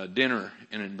dinner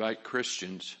and invite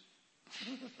Christians.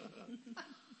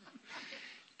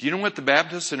 Do you know what the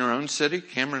Baptists in her own city,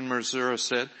 Cameron, Missouri,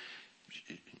 said?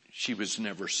 She was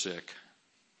never sick.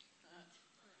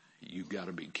 You got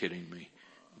to be kidding me.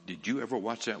 Did you ever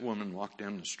watch that woman walk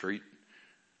down the street?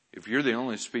 If you're the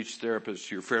only speech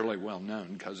therapist, you're fairly well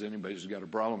known, because anybody's got a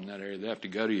problem in that area, they have to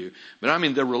go to you. But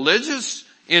the religious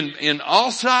in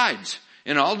all sides,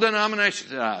 in all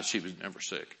denominations, she was never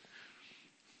sick.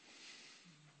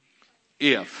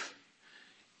 If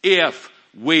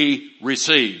we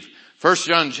receive, 1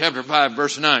 John chapter 5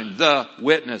 verse 9, the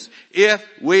witness. If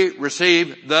we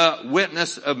receive the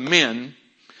witness of men,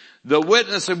 the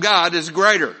witness of God is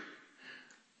greater.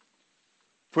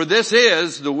 For this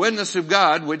is the witness of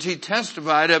God which he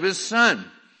testified of his Son.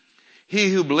 He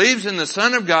who believes in the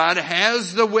Son of God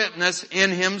has the witness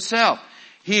in himself.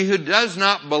 He who does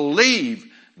not believe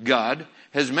God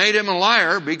has made him a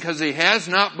liar, because he has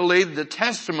not believed the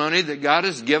testimony that God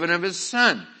has given of his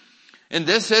Son. And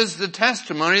this is the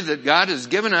testimony that God has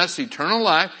given us, eternal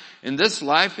life, and this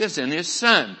life is in his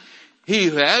Son. He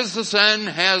who has the Son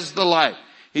has the life.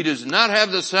 He does not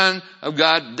have the Son of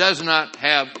God, does not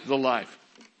have the life.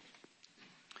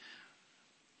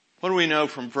 What do we know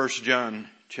from 1 John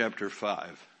chapter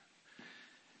 5?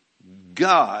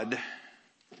 God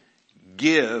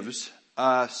gives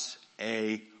us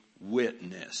a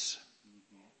witness.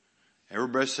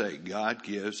 Everybody say, God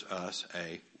gives us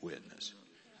a witness.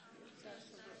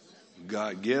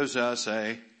 God gives us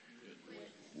a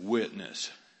witness.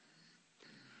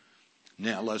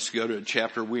 Now let's go to a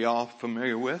chapter we all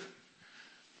familiar with.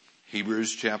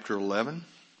 Hebrews chapter 11.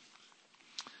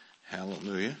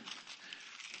 Hallelujah.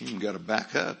 You even got to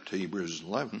back up to Hebrews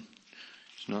 11.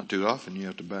 It's not too often you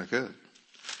have to back up.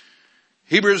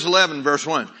 Hebrews 11 verse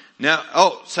 1. Now,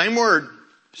 same word.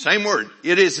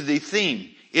 It is the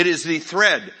theme. It is the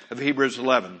thread of Hebrews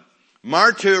 11.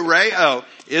 Martureo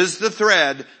is the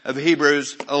thread of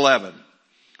Hebrews 11.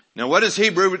 Now what does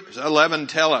Hebrews 11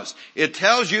 tell us? It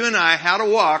tells you and I how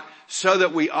to walk so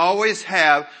that we always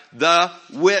have the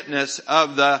witness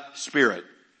of the Spirit.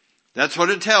 That's what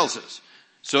it tells us.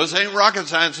 So this ain't rocket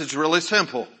science, it's really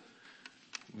simple.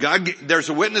 There's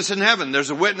a witness in heaven, there's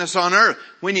a witness on earth.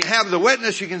 When you have the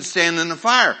witness, you can stand in the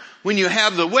fire. When you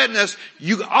have the witness,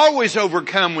 you always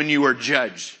overcome when you are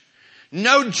judged.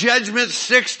 No judgment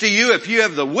sticks to you if you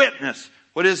have the witness.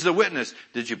 What is the witness?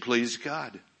 Did you please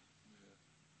God?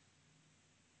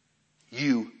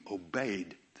 You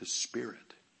obeyed the Spirit.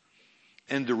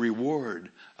 And the reward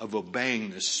of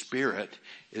obeying the Spirit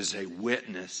is a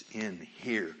witness in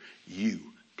here. You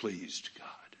pleased God.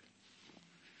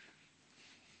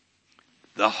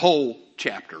 The whole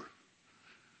chapter.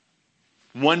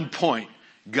 One point.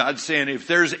 God's saying, if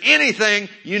there's anything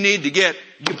you need to get,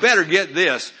 you better get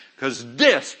this. Because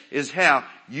this is how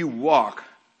you walk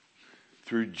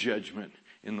through judgment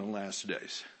in the last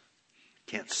days.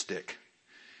 Can't stick.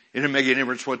 It doesn't make any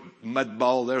difference what mud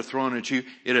ball they're throwing at you.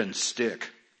 It doesn't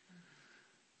stick.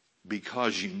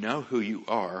 Because you know who you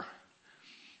are.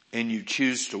 And you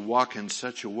choose to walk in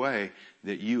such a way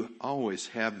that you always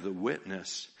have the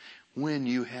witness. When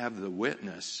you have the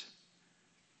witness,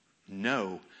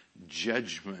 no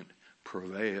judgment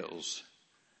prevails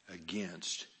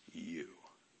against you.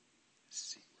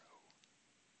 Zero.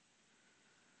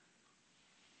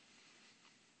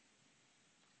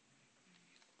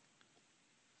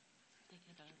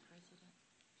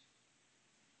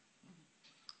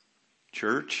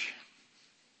 Church,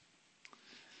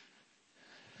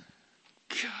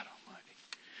 God Almighty,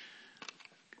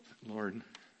 Lord,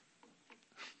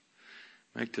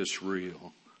 make this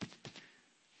real.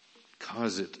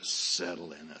 Cause it to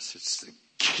settle in us. It's the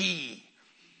key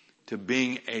to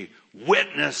being a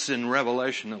witness in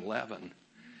Revelation 11.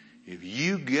 If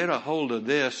you get a hold of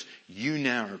this, you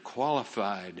now are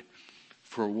qualified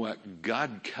for what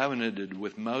God covenanted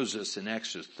with Moses in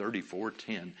Exodus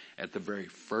 34:10 at the very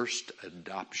first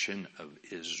adoption of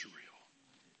Israel.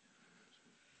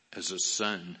 As a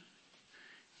son,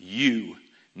 you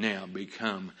now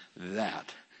become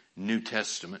that New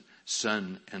Testament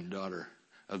son and daughter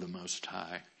of the Most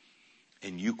High.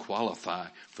 And you qualify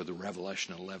for the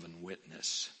Revelation 11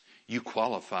 witness. You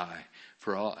qualify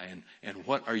for all, and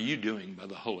what are you doing by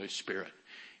the Holy Spirit?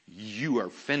 You are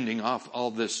fending off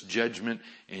all this judgment,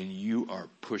 and you are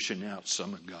pushing out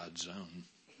some of God's own.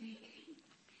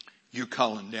 You're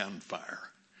calling down fire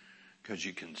because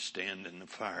you can stand in the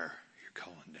fire you're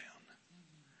calling down.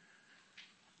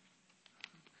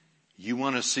 You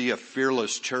want to see a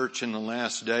fearless church in the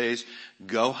last days?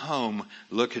 Go home,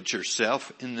 look at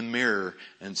yourself in the mirror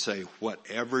and say,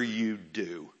 whatever you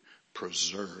do,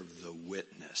 preserve the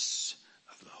witness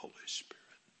of the Holy Spirit.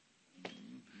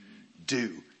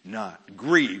 Do not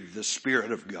grieve the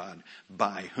Spirit of God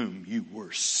by whom you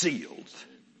were sealed.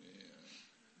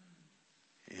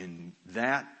 And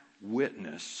that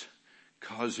witness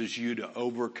causes you to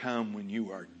overcome when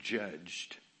you are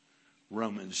judged.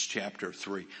 Romans chapter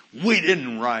 3. We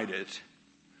didn't write it.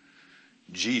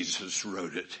 Jesus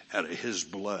wrote it out of his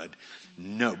blood.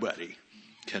 Nobody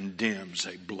condemns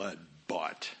a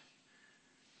blood-bought,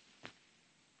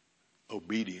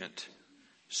 obedient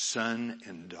son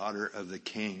and daughter of the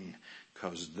King,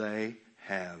 because they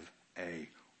have a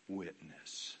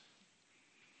witness.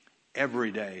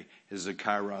 Every day is the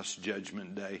Kairos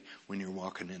judgment day when you're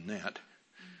walking in that.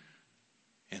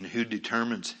 And who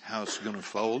determines how it's going to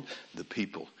fold? The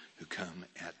people who come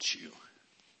at you.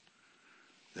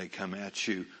 they come at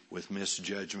you with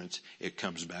misjudgments, it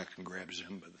comes back and grabs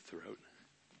them by the throat.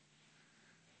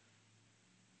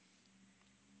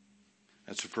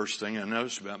 That's the first thing I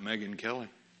noticed about Megyn Kelly.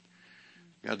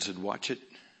 God said, watch it.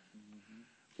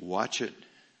 Watch it.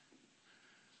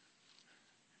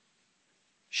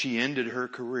 She ended her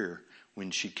career when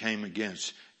she came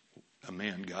against a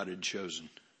man God had chosen.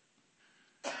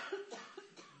 Now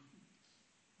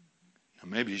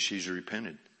maybe she's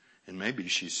repented, and maybe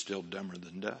she's still dumber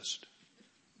than dust.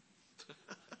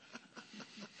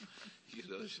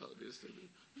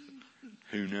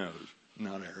 Who knows?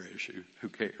 Not our issue. Who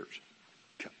cares?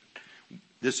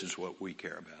 This is what we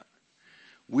care about.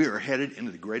 We are headed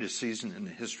into the greatest season in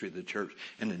the history of the church.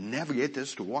 And to navigate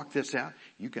this, to walk this out,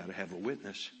 you got to have a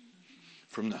witness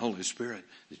from the Holy Spirit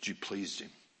that you pleased Him,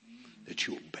 that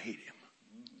you obeyed Him.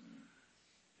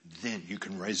 Then you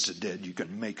can raise the dead. You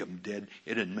can make them dead.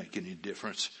 It doesn't make any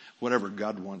difference. Whatever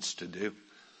God wants to do.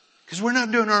 Because we're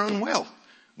not doing our own will.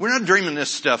 We're not dreaming this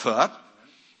stuff up.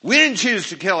 We didn't choose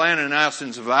to kill Ananias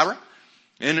and Sapphira.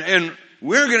 And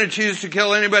we're going to choose to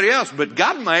kill anybody else. But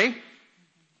God may.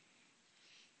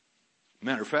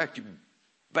 Matter of fact, you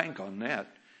bank on that.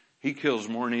 He kills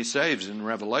more than He saves in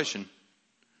Revelation.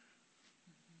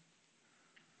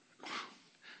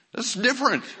 That's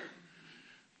different.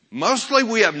 Mostly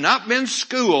we have not been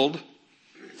schooled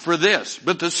for this.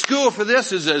 But the school for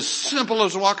this is as simple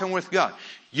as walking with God.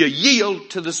 You yield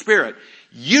to the Spirit.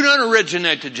 You don't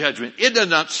originate the judgment. It does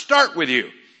not start with you.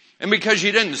 And because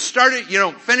you didn't start it, you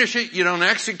don't finish it, you don't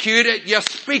execute it, you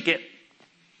speak it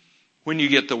when you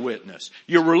get the witness.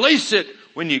 You release it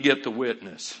when you get the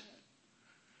witness.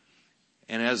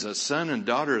 And as a son and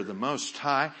daughter of the Most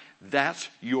High, that's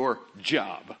your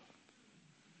job.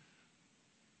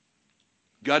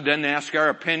 God doesn't ask our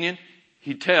opinion.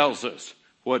 He tells us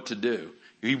what to do.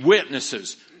 He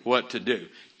witnesses what to do.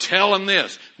 Tell them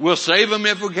this. We'll save them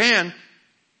if we can,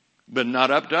 but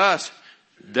not up to us.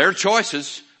 Their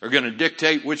choices are going to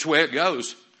dictate which way it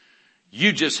goes.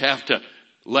 You just have to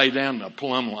lay down the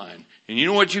plumb line. And you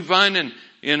know what you find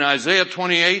in Isaiah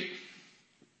 28?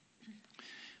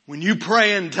 When you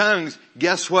pray in tongues,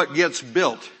 guess what gets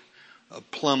built? A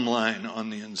plumb line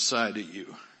on the inside of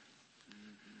you.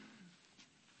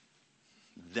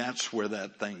 That's where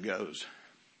that thing goes.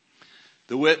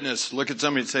 The witness. Look at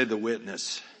somebody and say the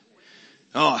witness.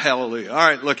 Oh, hallelujah. All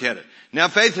right, look at it. Now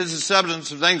faith is the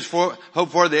substance of things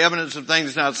hoped for, the evidence of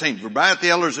things not seen. For by it the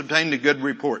elders obtained a good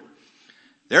report.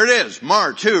 There it is.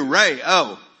 Mar, tu, re,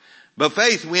 o. But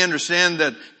faith, we understand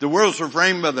that the worlds were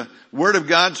framed by the word of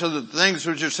God, so that the things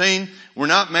which are seen were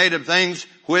not made of things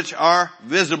which are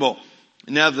visible.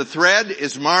 Now the thread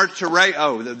is mar, tu, re,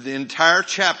 o, the entire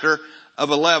chapter of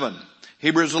 11.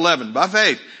 Hebrews 11. By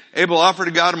faith, Abel offered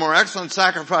to God a more excellent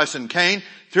sacrifice than Cain,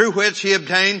 through which he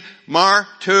obtained mar,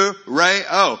 tu, re,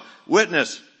 o.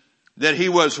 Witness that he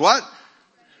was what?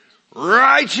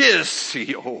 Righteous.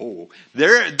 Oh,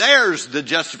 there's the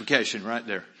justification right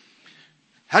there.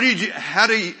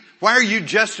 Why are you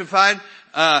justified?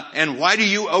 And why do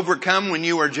you overcome when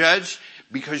you are judged?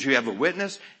 Because you have a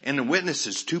witness, and the witness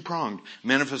is two-pronged.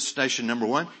 Manifestation number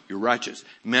 1, you're righteous.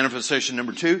 Manifestation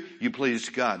number 2, you please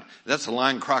God. That's a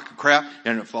lying crock of crap,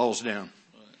 and it falls down.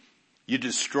 You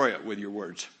destroy it with your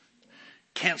words.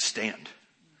 Can't stand.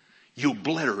 You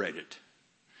obliterate it.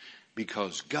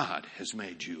 Because God has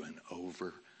made you an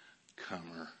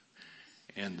overcomer.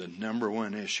 And the number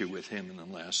one issue with Him in the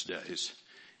last days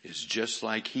is just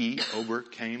like He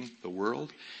overcame the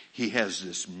world, He has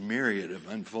this myriad of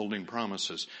unfolding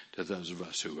promises to those of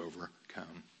us who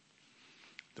overcome.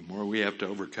 The more we have to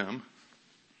overcome,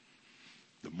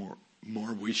 the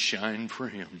more we shine for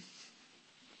Him.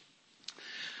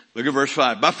 Look at verse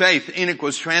 5. By faith Enoch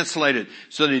was translated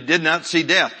so that he did not see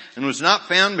death, and was not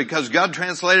found because God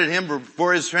translated him.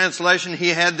 For his translation he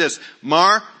had this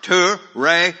mar, tu,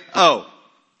 re, o.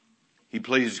 He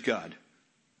pleased God.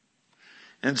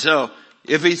 And so,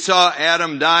 if he saw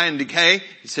Adam die and decay,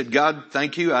 he said, God,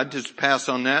 thank you. I'd just pass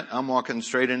on that. I'm walking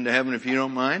straight into heaven if you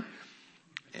don't mind.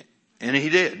 And he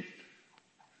did.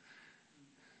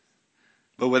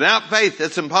 But without faith,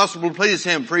 it's impossible to please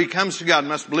Him, for he comes to God,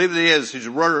 must believe that He is. He's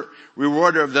a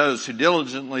rewarder of those who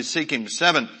diligently seek Him.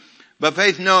 7. By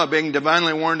faith Noah, being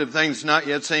divinely warned of things not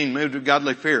yet seen, moved with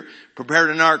godly fear,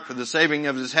 prepared an ark for the saving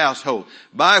of his household,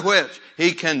 by which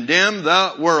he condemned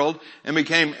the world and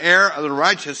became heir of the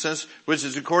righteousness which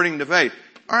is according to faith.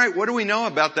 All right, what do we know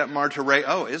about that martyre?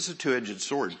 Oh, it's a two-edged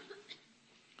sword.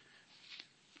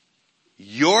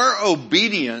 Your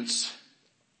obedience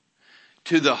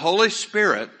to the Holy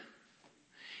Spirit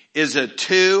is a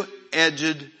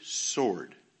two-edged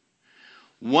sword.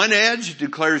 One edge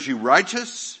declares you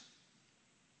righteous.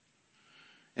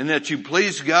 and that you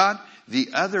please God. The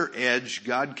other edge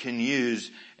God can use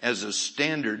as a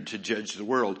standard to judge the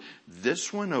world.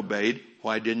 This one obeyed.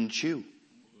 Why didn't you?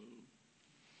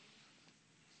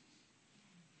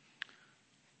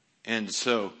 And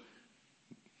so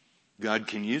God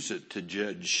can use it to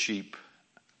judge sheep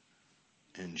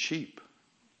and sheep.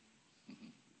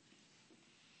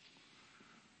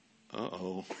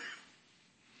 Uh-oh.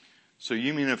 So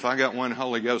you mean if I got one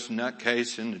Holy Ghost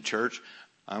nutcase in the church,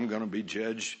 I'm going to be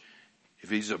judged if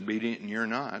he's obedient and you're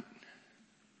not?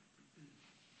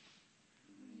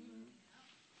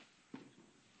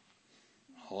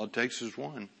 All it takes is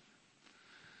one.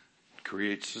 It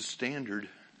creates a standard.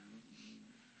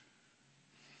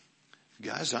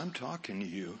 Guys, I'm talking to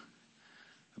you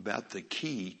about the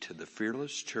key to the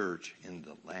fearless church in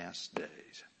the last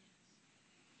days.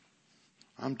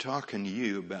 I'm talking to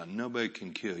you about nobody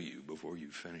can kill you before you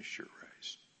finish your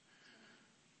race.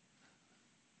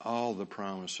 All the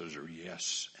promises are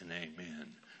yes and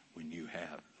amen when you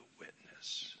have the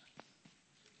witness.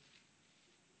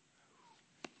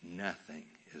 Nothing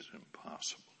is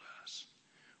impossible to us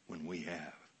when we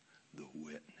have the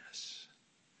witness.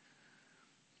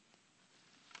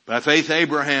 By faith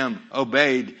Abraham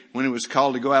obeyed when he was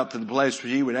called to go out to the place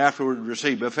which he would afterward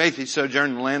receive. By faith he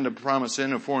sojourned in the land of promise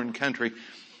in a foreign country,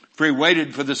 for he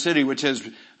waited for the city which has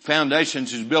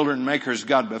foundations, whose builder and maker is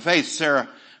God. By faith Sarah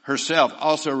herself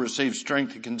also received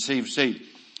strength to conceive seed,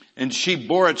 and she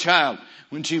bore a child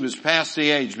when she was past the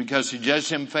age, because she judged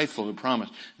him faithful to promise.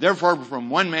 Therefore from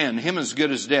one man, him as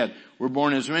good as dead, were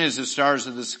born as many as the stars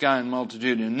of the sky in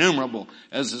multitude, innumerable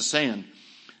as the sand.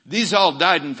 These all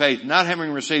died in faith, not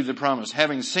having received the promise,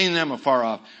 having seen them afar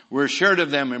off, were assured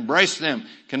of them, embraced them,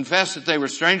 confessed that they were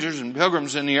strangers and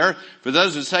pilgrims in the earth. For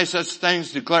those who say such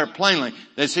things declare plainly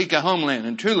they seek a homeland.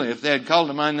 And truly, if they had called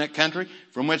to mind that country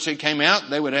from which they came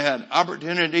out, they would have had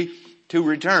opportunity to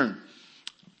return.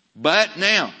 But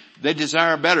now they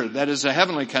desire better, that is a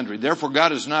heavenly country. Therefore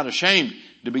God is not ashamed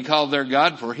to be called their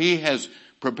God, for he has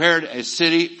prepared a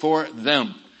city for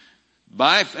them.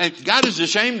 By faith, God is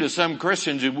ashamed of some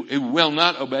Christians who will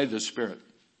not obey the Spirit.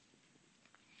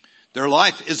 Their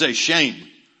life is a shame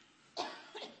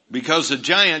because the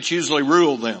giants usually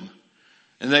rule them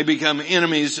and they become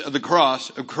enemies of the cross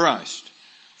of Christ.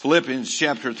 Philippians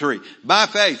chapter 3. By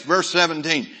faith, verse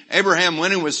 17, Abraham,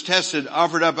 when he was tested,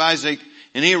 offered up Isaac,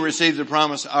 and he who received the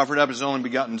promise offered up his only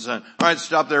begotten son. All right,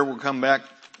 stop there. We'll come back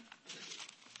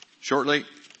shortly.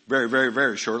 Very, very,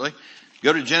 very shortly.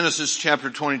 Go to Genesis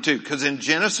chapter 22, because in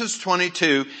Genesis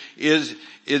 22 is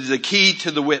the key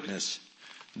to the witness.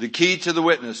 The key to the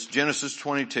witness, Genesis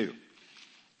 22.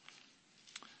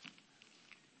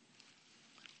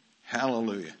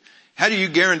 Hallelujah. How do you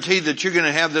guarantee that you're going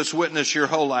to have this witness your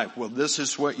whole life? Well, this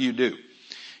is what you do.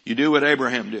 You do what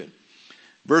Abraham did.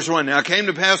 Verse 1, now it came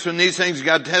to pass when these things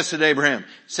God tested Abraham,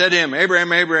 said to him,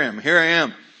 Abraham, Abraham, here I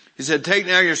am. He said, take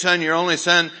now your son, your only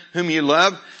son, whom you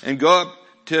love, and go up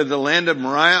to the land of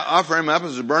Moriah, offer him up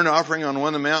as a burnt offering on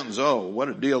one of the mountains. Oh, what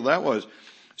a deal that was.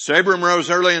 So Abram rose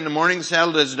early in the morning,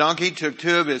 saddled his donkey, took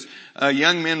two of his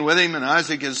young men with him and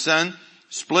Isaac his son,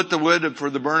 split the wood for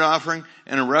the burnt offering,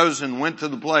 and arose and went to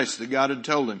the place that God had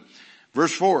told him.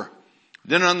 Verse 4,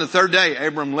 then on the third day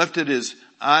Abram lifted his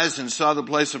eyes and saw the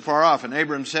place afar off. And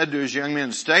Abram said to his young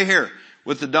men, stay here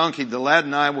with the donkey. The lad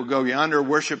and I will go yonder,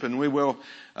 worship, and we will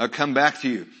come back to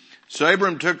you. So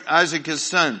Abram took Isaac his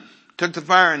son, took the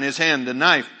fire in his hand, the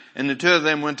knife, and the two of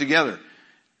them went together.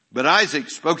 But Isaac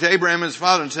spoke to Abraham his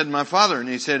father and said, my father. And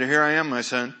he said, here I am, my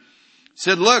son. He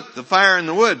said, look, the fire and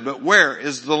the wood, but where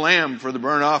is the lamb for the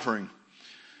burnt offering?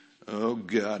 Oh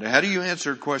God, how do you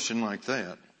answer a question like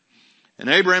that? And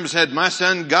Abraham said, my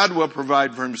son, God will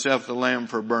provide for himself the lamb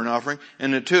for a burnt offering.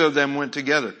 And the two of them went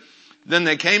together. Then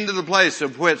they came to the place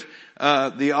of which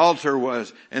the altar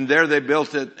was, and there they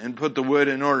built it and put the wood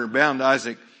in order, bound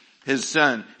Isaac his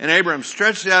son. And Abraham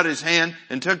stretched out his hand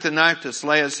and took the knife to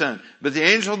slay his son. But the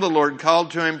angel of the Lord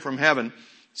called to him from heaven,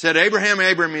 said, Abraham,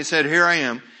 Abraham. He said, here I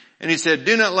am. And he said,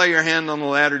 do not lay your hand on the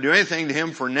lad or do anything to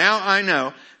him, for now I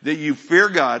know that you fear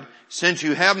God, since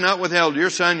you have not withheld your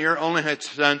son, your only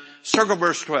son. Circle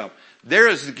verse 12. There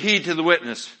is the key to the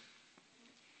witness.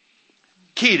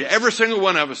 Key to every single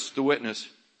one of us, the witness.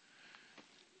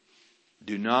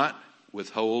 Do not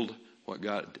withhold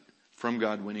from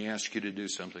God when he asks you to do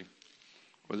something.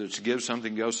 Whether it's to give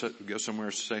something, go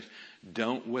somewhere safe.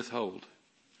 Don't withhold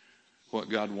what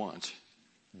God wants.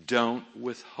 Don't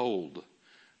withhold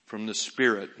from the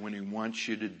Spirit when he wants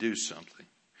you to do something.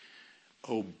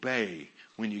 Obey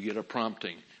when you get a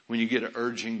prompting, when you get an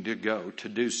urging to go, to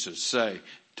do, to say,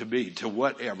 to be, to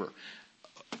whatever.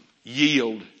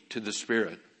 Yield to the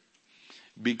Spirit.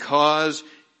 Because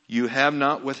You have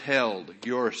not withheld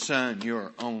your son,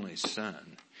 your only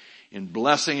son. In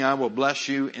blessing, I will bless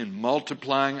you. In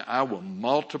multiplying, I will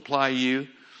multiply you.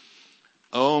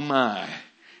 Oh my.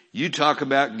 You talk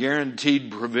about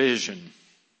guaranteed provision.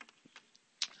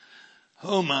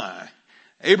 Oh my.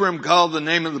 Abram called the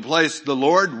name of the place, the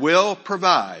Lord will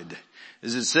provide.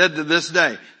 As it said to this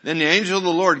day. Then the angel of the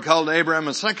Lord called Abram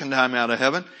a second time out of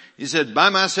heaven. He said, by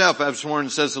myself I've sworn,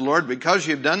 says the Lord, because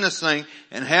you've done this thing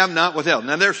and have not withheld.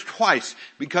 Now there's twice.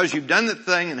 Because you've done that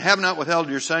thing and have not withheld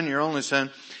your son, your only son.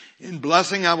 In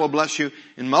blessing I will bless you.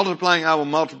 In multiplying I will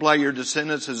multiply your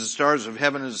descendants as the stars of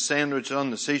heaven, as the sand which is on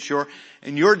the seashore.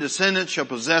 And your descendants shall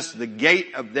possess the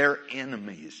gate of their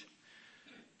enemies.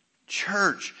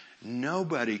 Church,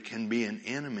 nobody can be an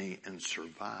enemy and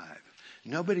survive.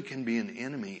 Nobody can be an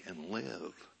enemy and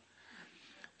live.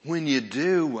 When you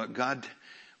do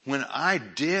when I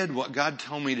did what God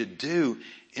told me to do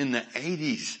in the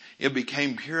 80s, it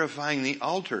became purifying the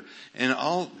altar and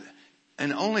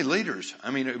only leaders.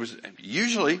 I mean, it was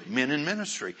usually men in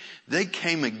ministry. They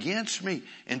came against me,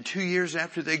 and 2 years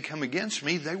after they'd come against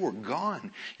me, they were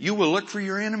gone. You will look for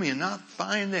your enemy and not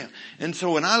find them. And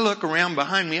so when I look around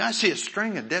behind me, I see a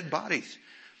string of dead bodies.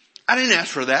 I didn't ask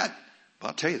for that. But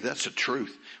I'll tell you, that's the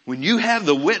truth. When you have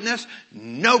the witness,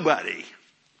 nobody.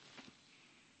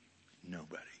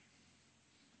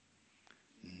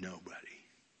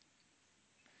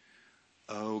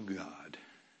 Oh God,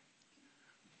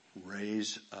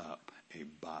 raise up a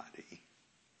body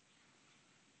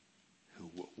who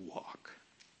will walk.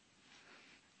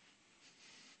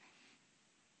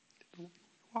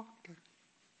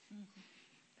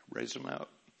 Raise them up.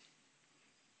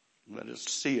 Let us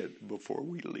see it before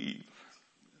we leave.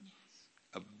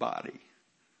 A body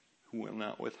who will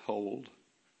not withhold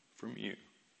from you.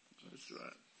 That's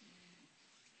right.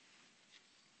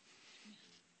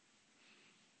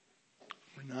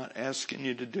 We're not asking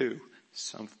you to do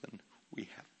something we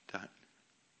have done.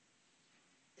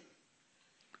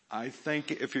 I think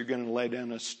if you're going to lay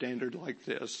down a standard like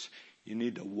this, you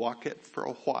need to walk it for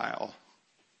a while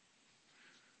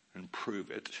and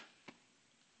prove it.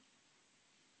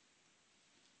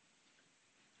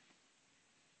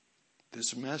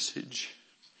 This message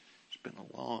has been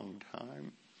a long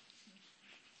time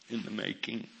in the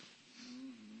making.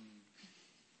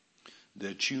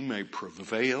 That you may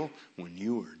prevail when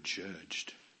you are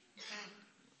judged.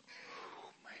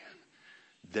 Oh man,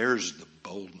 there's the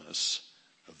boldness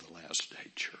of the last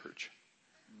day church.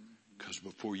 Because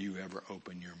before you ever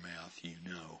open your mouth, you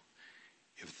know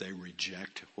if they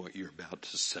reject what you're about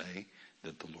to say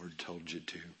that the Lord told you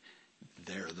to,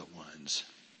 they're the ones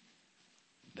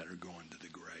that are going to the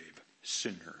grave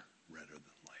sooner rather than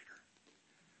later.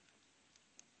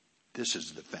 This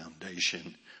is the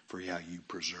foundation for how you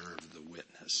preserve the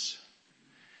witness.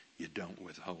 You don't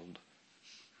withhold.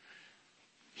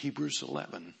 Hebrews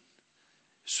 11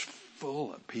 is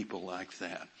full of people like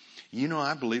that. You know,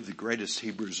 I believe the greatest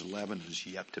Hebrews 11 is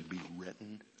yet to be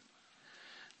written.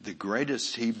 The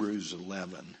greatest Hebrews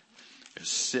 11 is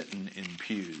sitting in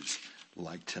pews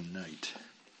like tonight.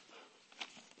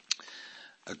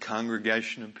 A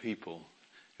congregation of people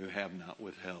who have not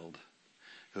withheld,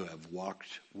 who have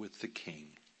walked with the King.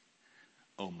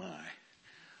 Oh my.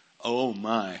 Oh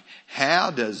my. How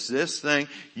does this thing,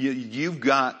 you've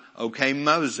got, okay,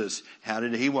 Moses, how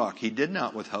did he walk? He did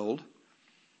not withhold.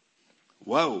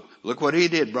 Whoa, look what he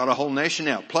did, brought a whole nation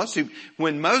out. Plus,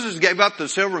 when Moses gave up the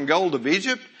silver and gold of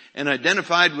Egypt and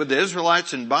identified with the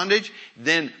Israelites in bondage,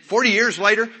 then 40 years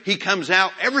later, he comes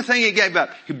out, everything he gave up,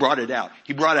 he brought it out.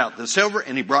 He brought out the silver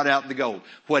and he brought out the gold.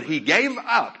 What he gave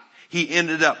up, he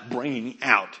ended up bringing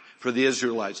out for the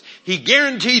Israelites. He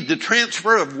guaranteed the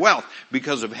transfer of wealth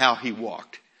because of how he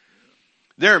walked.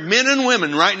 There are men and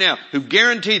women right now who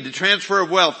guaranteed the transfer of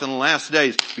wealth in the last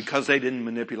days because they didn't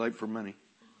manipulate for money.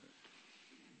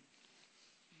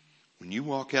 When you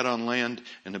walk out on land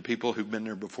and the people who've been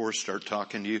there before start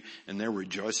talking to you and they're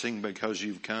rejoicing because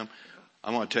you've come,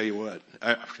 I want to tell you what,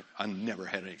 I never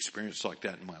had an experience like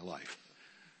that in my life,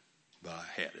 but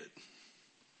I had it.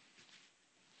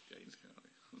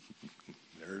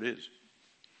 There it is.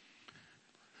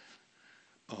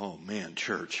 Oh man,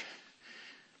 church.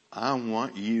 I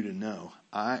want you to know,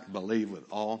 I believe with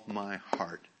all my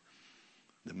heart,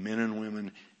 the men and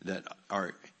women that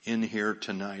are in here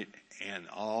tonight and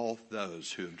all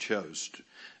those who have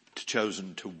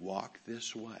chosen to walk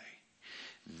this way,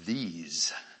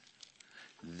 these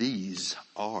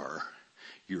are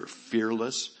your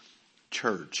fearless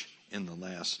church in the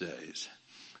last days.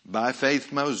 By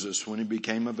faith, Moses, when he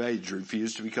became of age,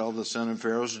 refused to be called the son of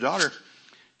Pharaoh's daughter,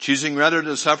 choosing rather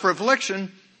to suffer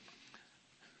affliction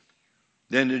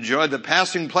than to enjoy the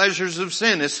passing pleasures of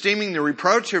sin, esteeming the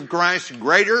reproach of Christ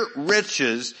greater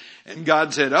riches. And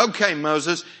God said, okay,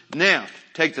 Moses, now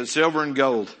take the silver and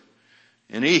gold.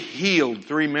 And he healed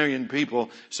 3 million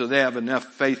people so they have enough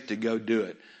faith to go do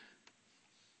it.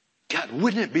 God,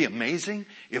 wouldn't it be amazing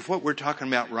if what we're talking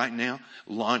about right now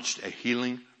launched a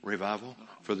healing revival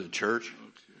for the church?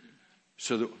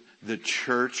 So that the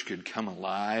church could come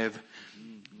alive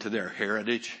to their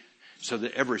heritage. So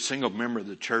that every single member of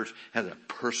the church has a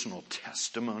personal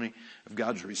testimony of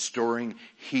God's restoring,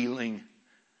 healing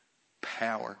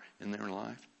power in their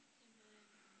life.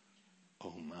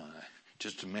 Oh my.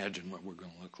 Just imagine what we're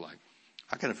going to look like.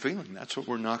 I got a feeling that's what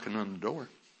we're knocking on the door.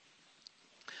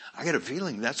 I got a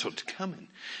feeling that's what's coming.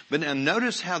 But now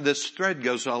notice how this thread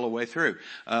goes all the way through.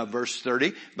 Verse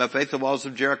 30, by faith the walls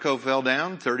of Jericho fell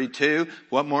down. 32,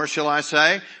 what more shall I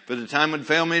say? For the time would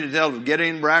fail me to tell of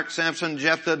Gideon, Barak, Samson,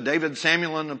 Jephthah, David,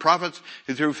 Samuel, and the prophets,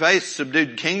 who through faith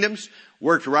subdued kingdoms,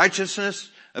 worked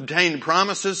righteousness, obtained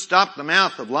promises, stopped the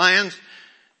mouth of lions,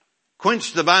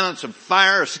 quenched the violence of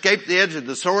fire, escaped the edge of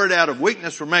the sword, out of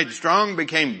weakness were made strong,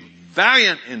 became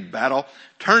valiant in battle,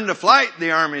 turned to flight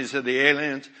the armies of the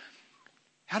aliens.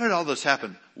 How did all this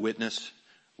happen? Witness,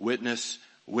 witness,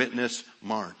 witness,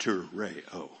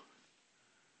 martyreo.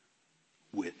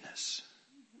 Witness.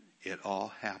 It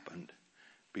all happened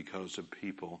because of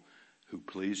people who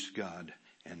pleased God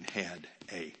and had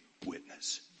a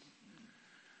witness.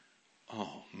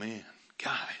 Oh man,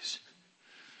 guys.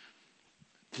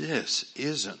 This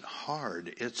isn't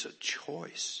hard. It's a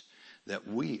choice that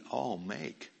we all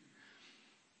make.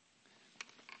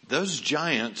 Those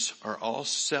giants are all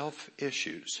self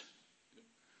issues.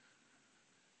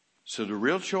 So the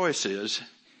real choice is,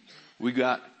 we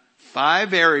got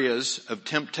 5 areas of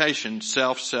temptation,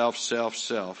 self,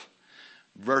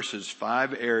 versus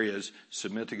 5 areas,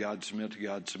 submit to God, submit to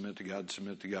God, submit to God,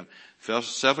 submit to God.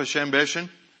 Selfish ambition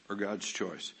or God's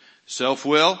choice.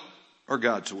 Self-will or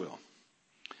God's will.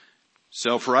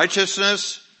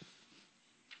 Self-righteousness,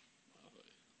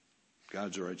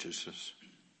 God's righteousness.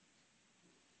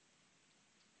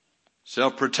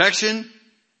 Self-protection,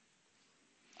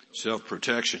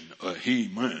 a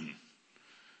he-man.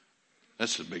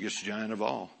 That's the biggest giant of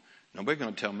all. Nobody's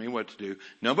going to tell me what to do.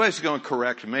 Nobody's going to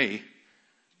correct me.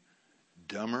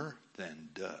 Dumber than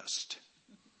dust.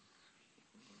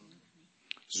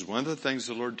 This is one of the things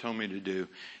the Lord told me to do.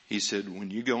 He said,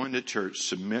 when you go into church,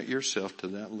 submit yourself to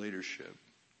that leadership.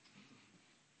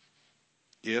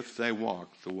 If they walk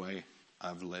the way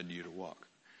I've led you to walk.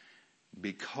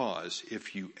 Because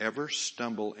if you ever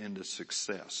stumble into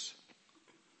success,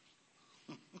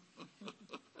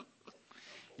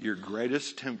 your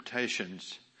greatest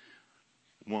temptations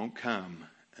won't come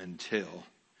until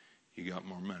you got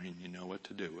more money and you know what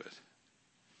to do with.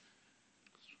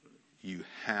 You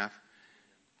have,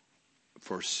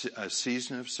 for a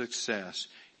season of success,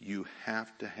 you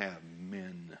have to have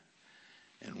men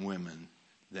and women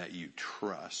that you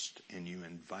trust, and you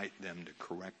invite them to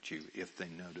correct you if they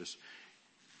notice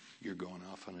you're going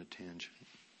off on a tangent.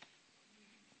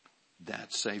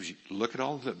 That saves you. Look at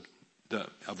all the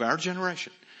of our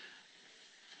generation.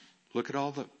 Look at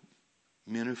all the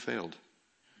men who failed.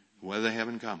 What do they have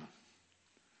in common?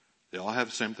 They all have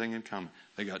the same thing in common.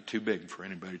 They got too big for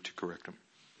anybody to correct them.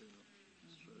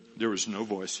 There was no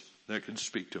voice that could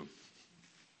speak to them.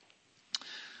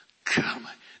 God,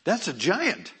 that's a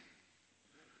giant.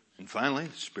 And finally,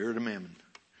 the spirit of mammon.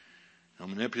 I'll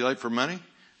manipulate for money.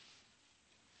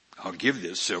 I'll give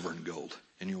this silver and gold.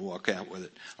 And you'll walk out with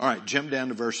it. All right, jump down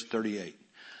to verse 38.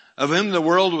 Of whom the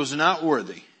world was not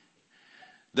worthy.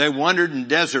 They wandered in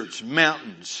deserts,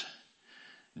 mountains,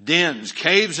 dens,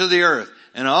 caves of the earth.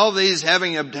 And all these,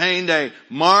 having obtained a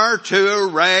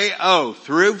martyreo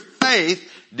through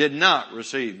faith, did not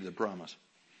receive the promise.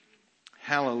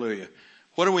 Hallelujah.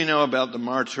 What do we know about the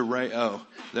martyreo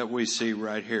that we see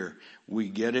right here? We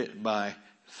get it by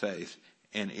faith.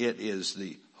 And it is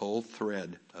the whole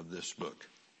thread of this book.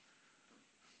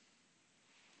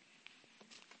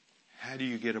 How do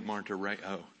you get a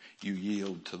martyreo? You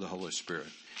yield to the Holy Spirit.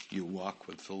 You walk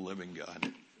with the living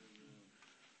God.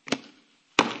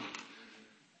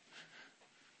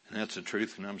 And that's the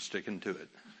truth, and I'm sticking to it.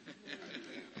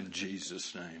 In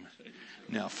Jesus' name.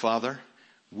 Now, Father,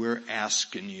 we're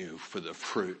asking you for the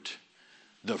fruit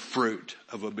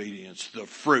of obedience, the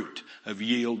fruit of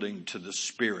yielding to the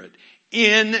Spirit.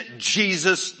 In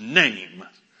Jesus' name,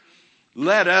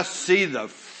 let us see the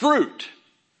fruit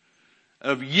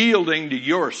of yielding to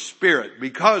your Spirit,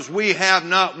 because we have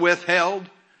not withheld.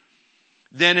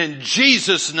 then in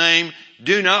Jesus' name,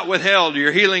 do not withhold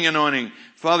your healing anointing.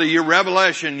 Father, your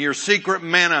revelation, your secret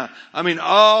manna,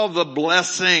 all the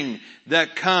blessing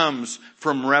that comes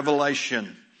from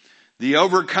revelation. The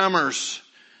overcomers,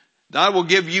 I will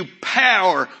give you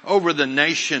power over the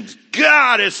nations.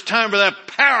 God, it's time for that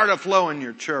power to flow in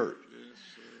your church.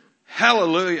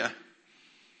 Hallelujah.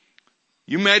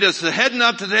 You made us the head and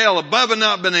not the tail, above and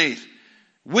not beneath.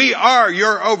 We are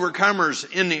your overcomers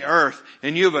in the earth,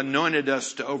 and you've anointed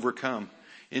us to overcome.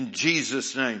 In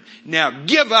Jesus' name. Now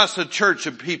give us a church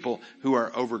of people who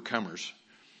are overcomers.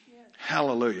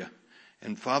 Hallelujah.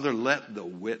 And Father, let the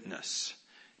witness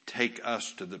take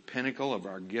us to the pinnacle of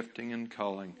our gifting and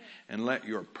calling, and let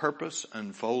your purpose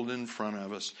unfold in front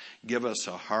of us. Give us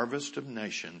a harvest of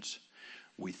nations.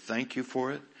 We thank you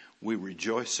for it. We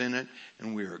rejoice in it,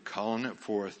 and we are calling it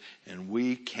forth, and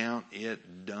we count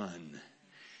it done.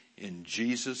 In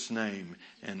Jesus' name,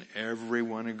 and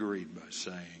everyone agreed by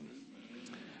saying,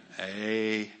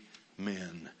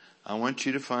 Amen. I want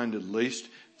you to find at least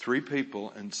 3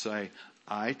 people and say,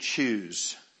 I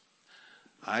choose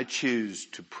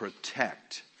to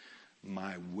protect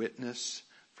my witness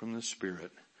from the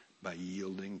Spirit by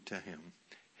yielding to Him.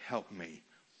 Help me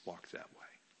walk that way.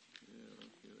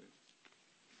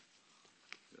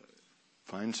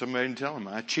 Find somebody and tell them,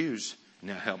 I choose.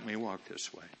 Now help me walk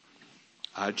this way.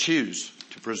 I choose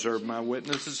to preserve my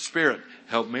witness of the Spirit.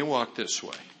 Help me walk this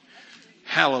way.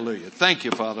 Hallelujah. Thank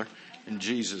you, Father, in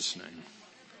Jesus' name.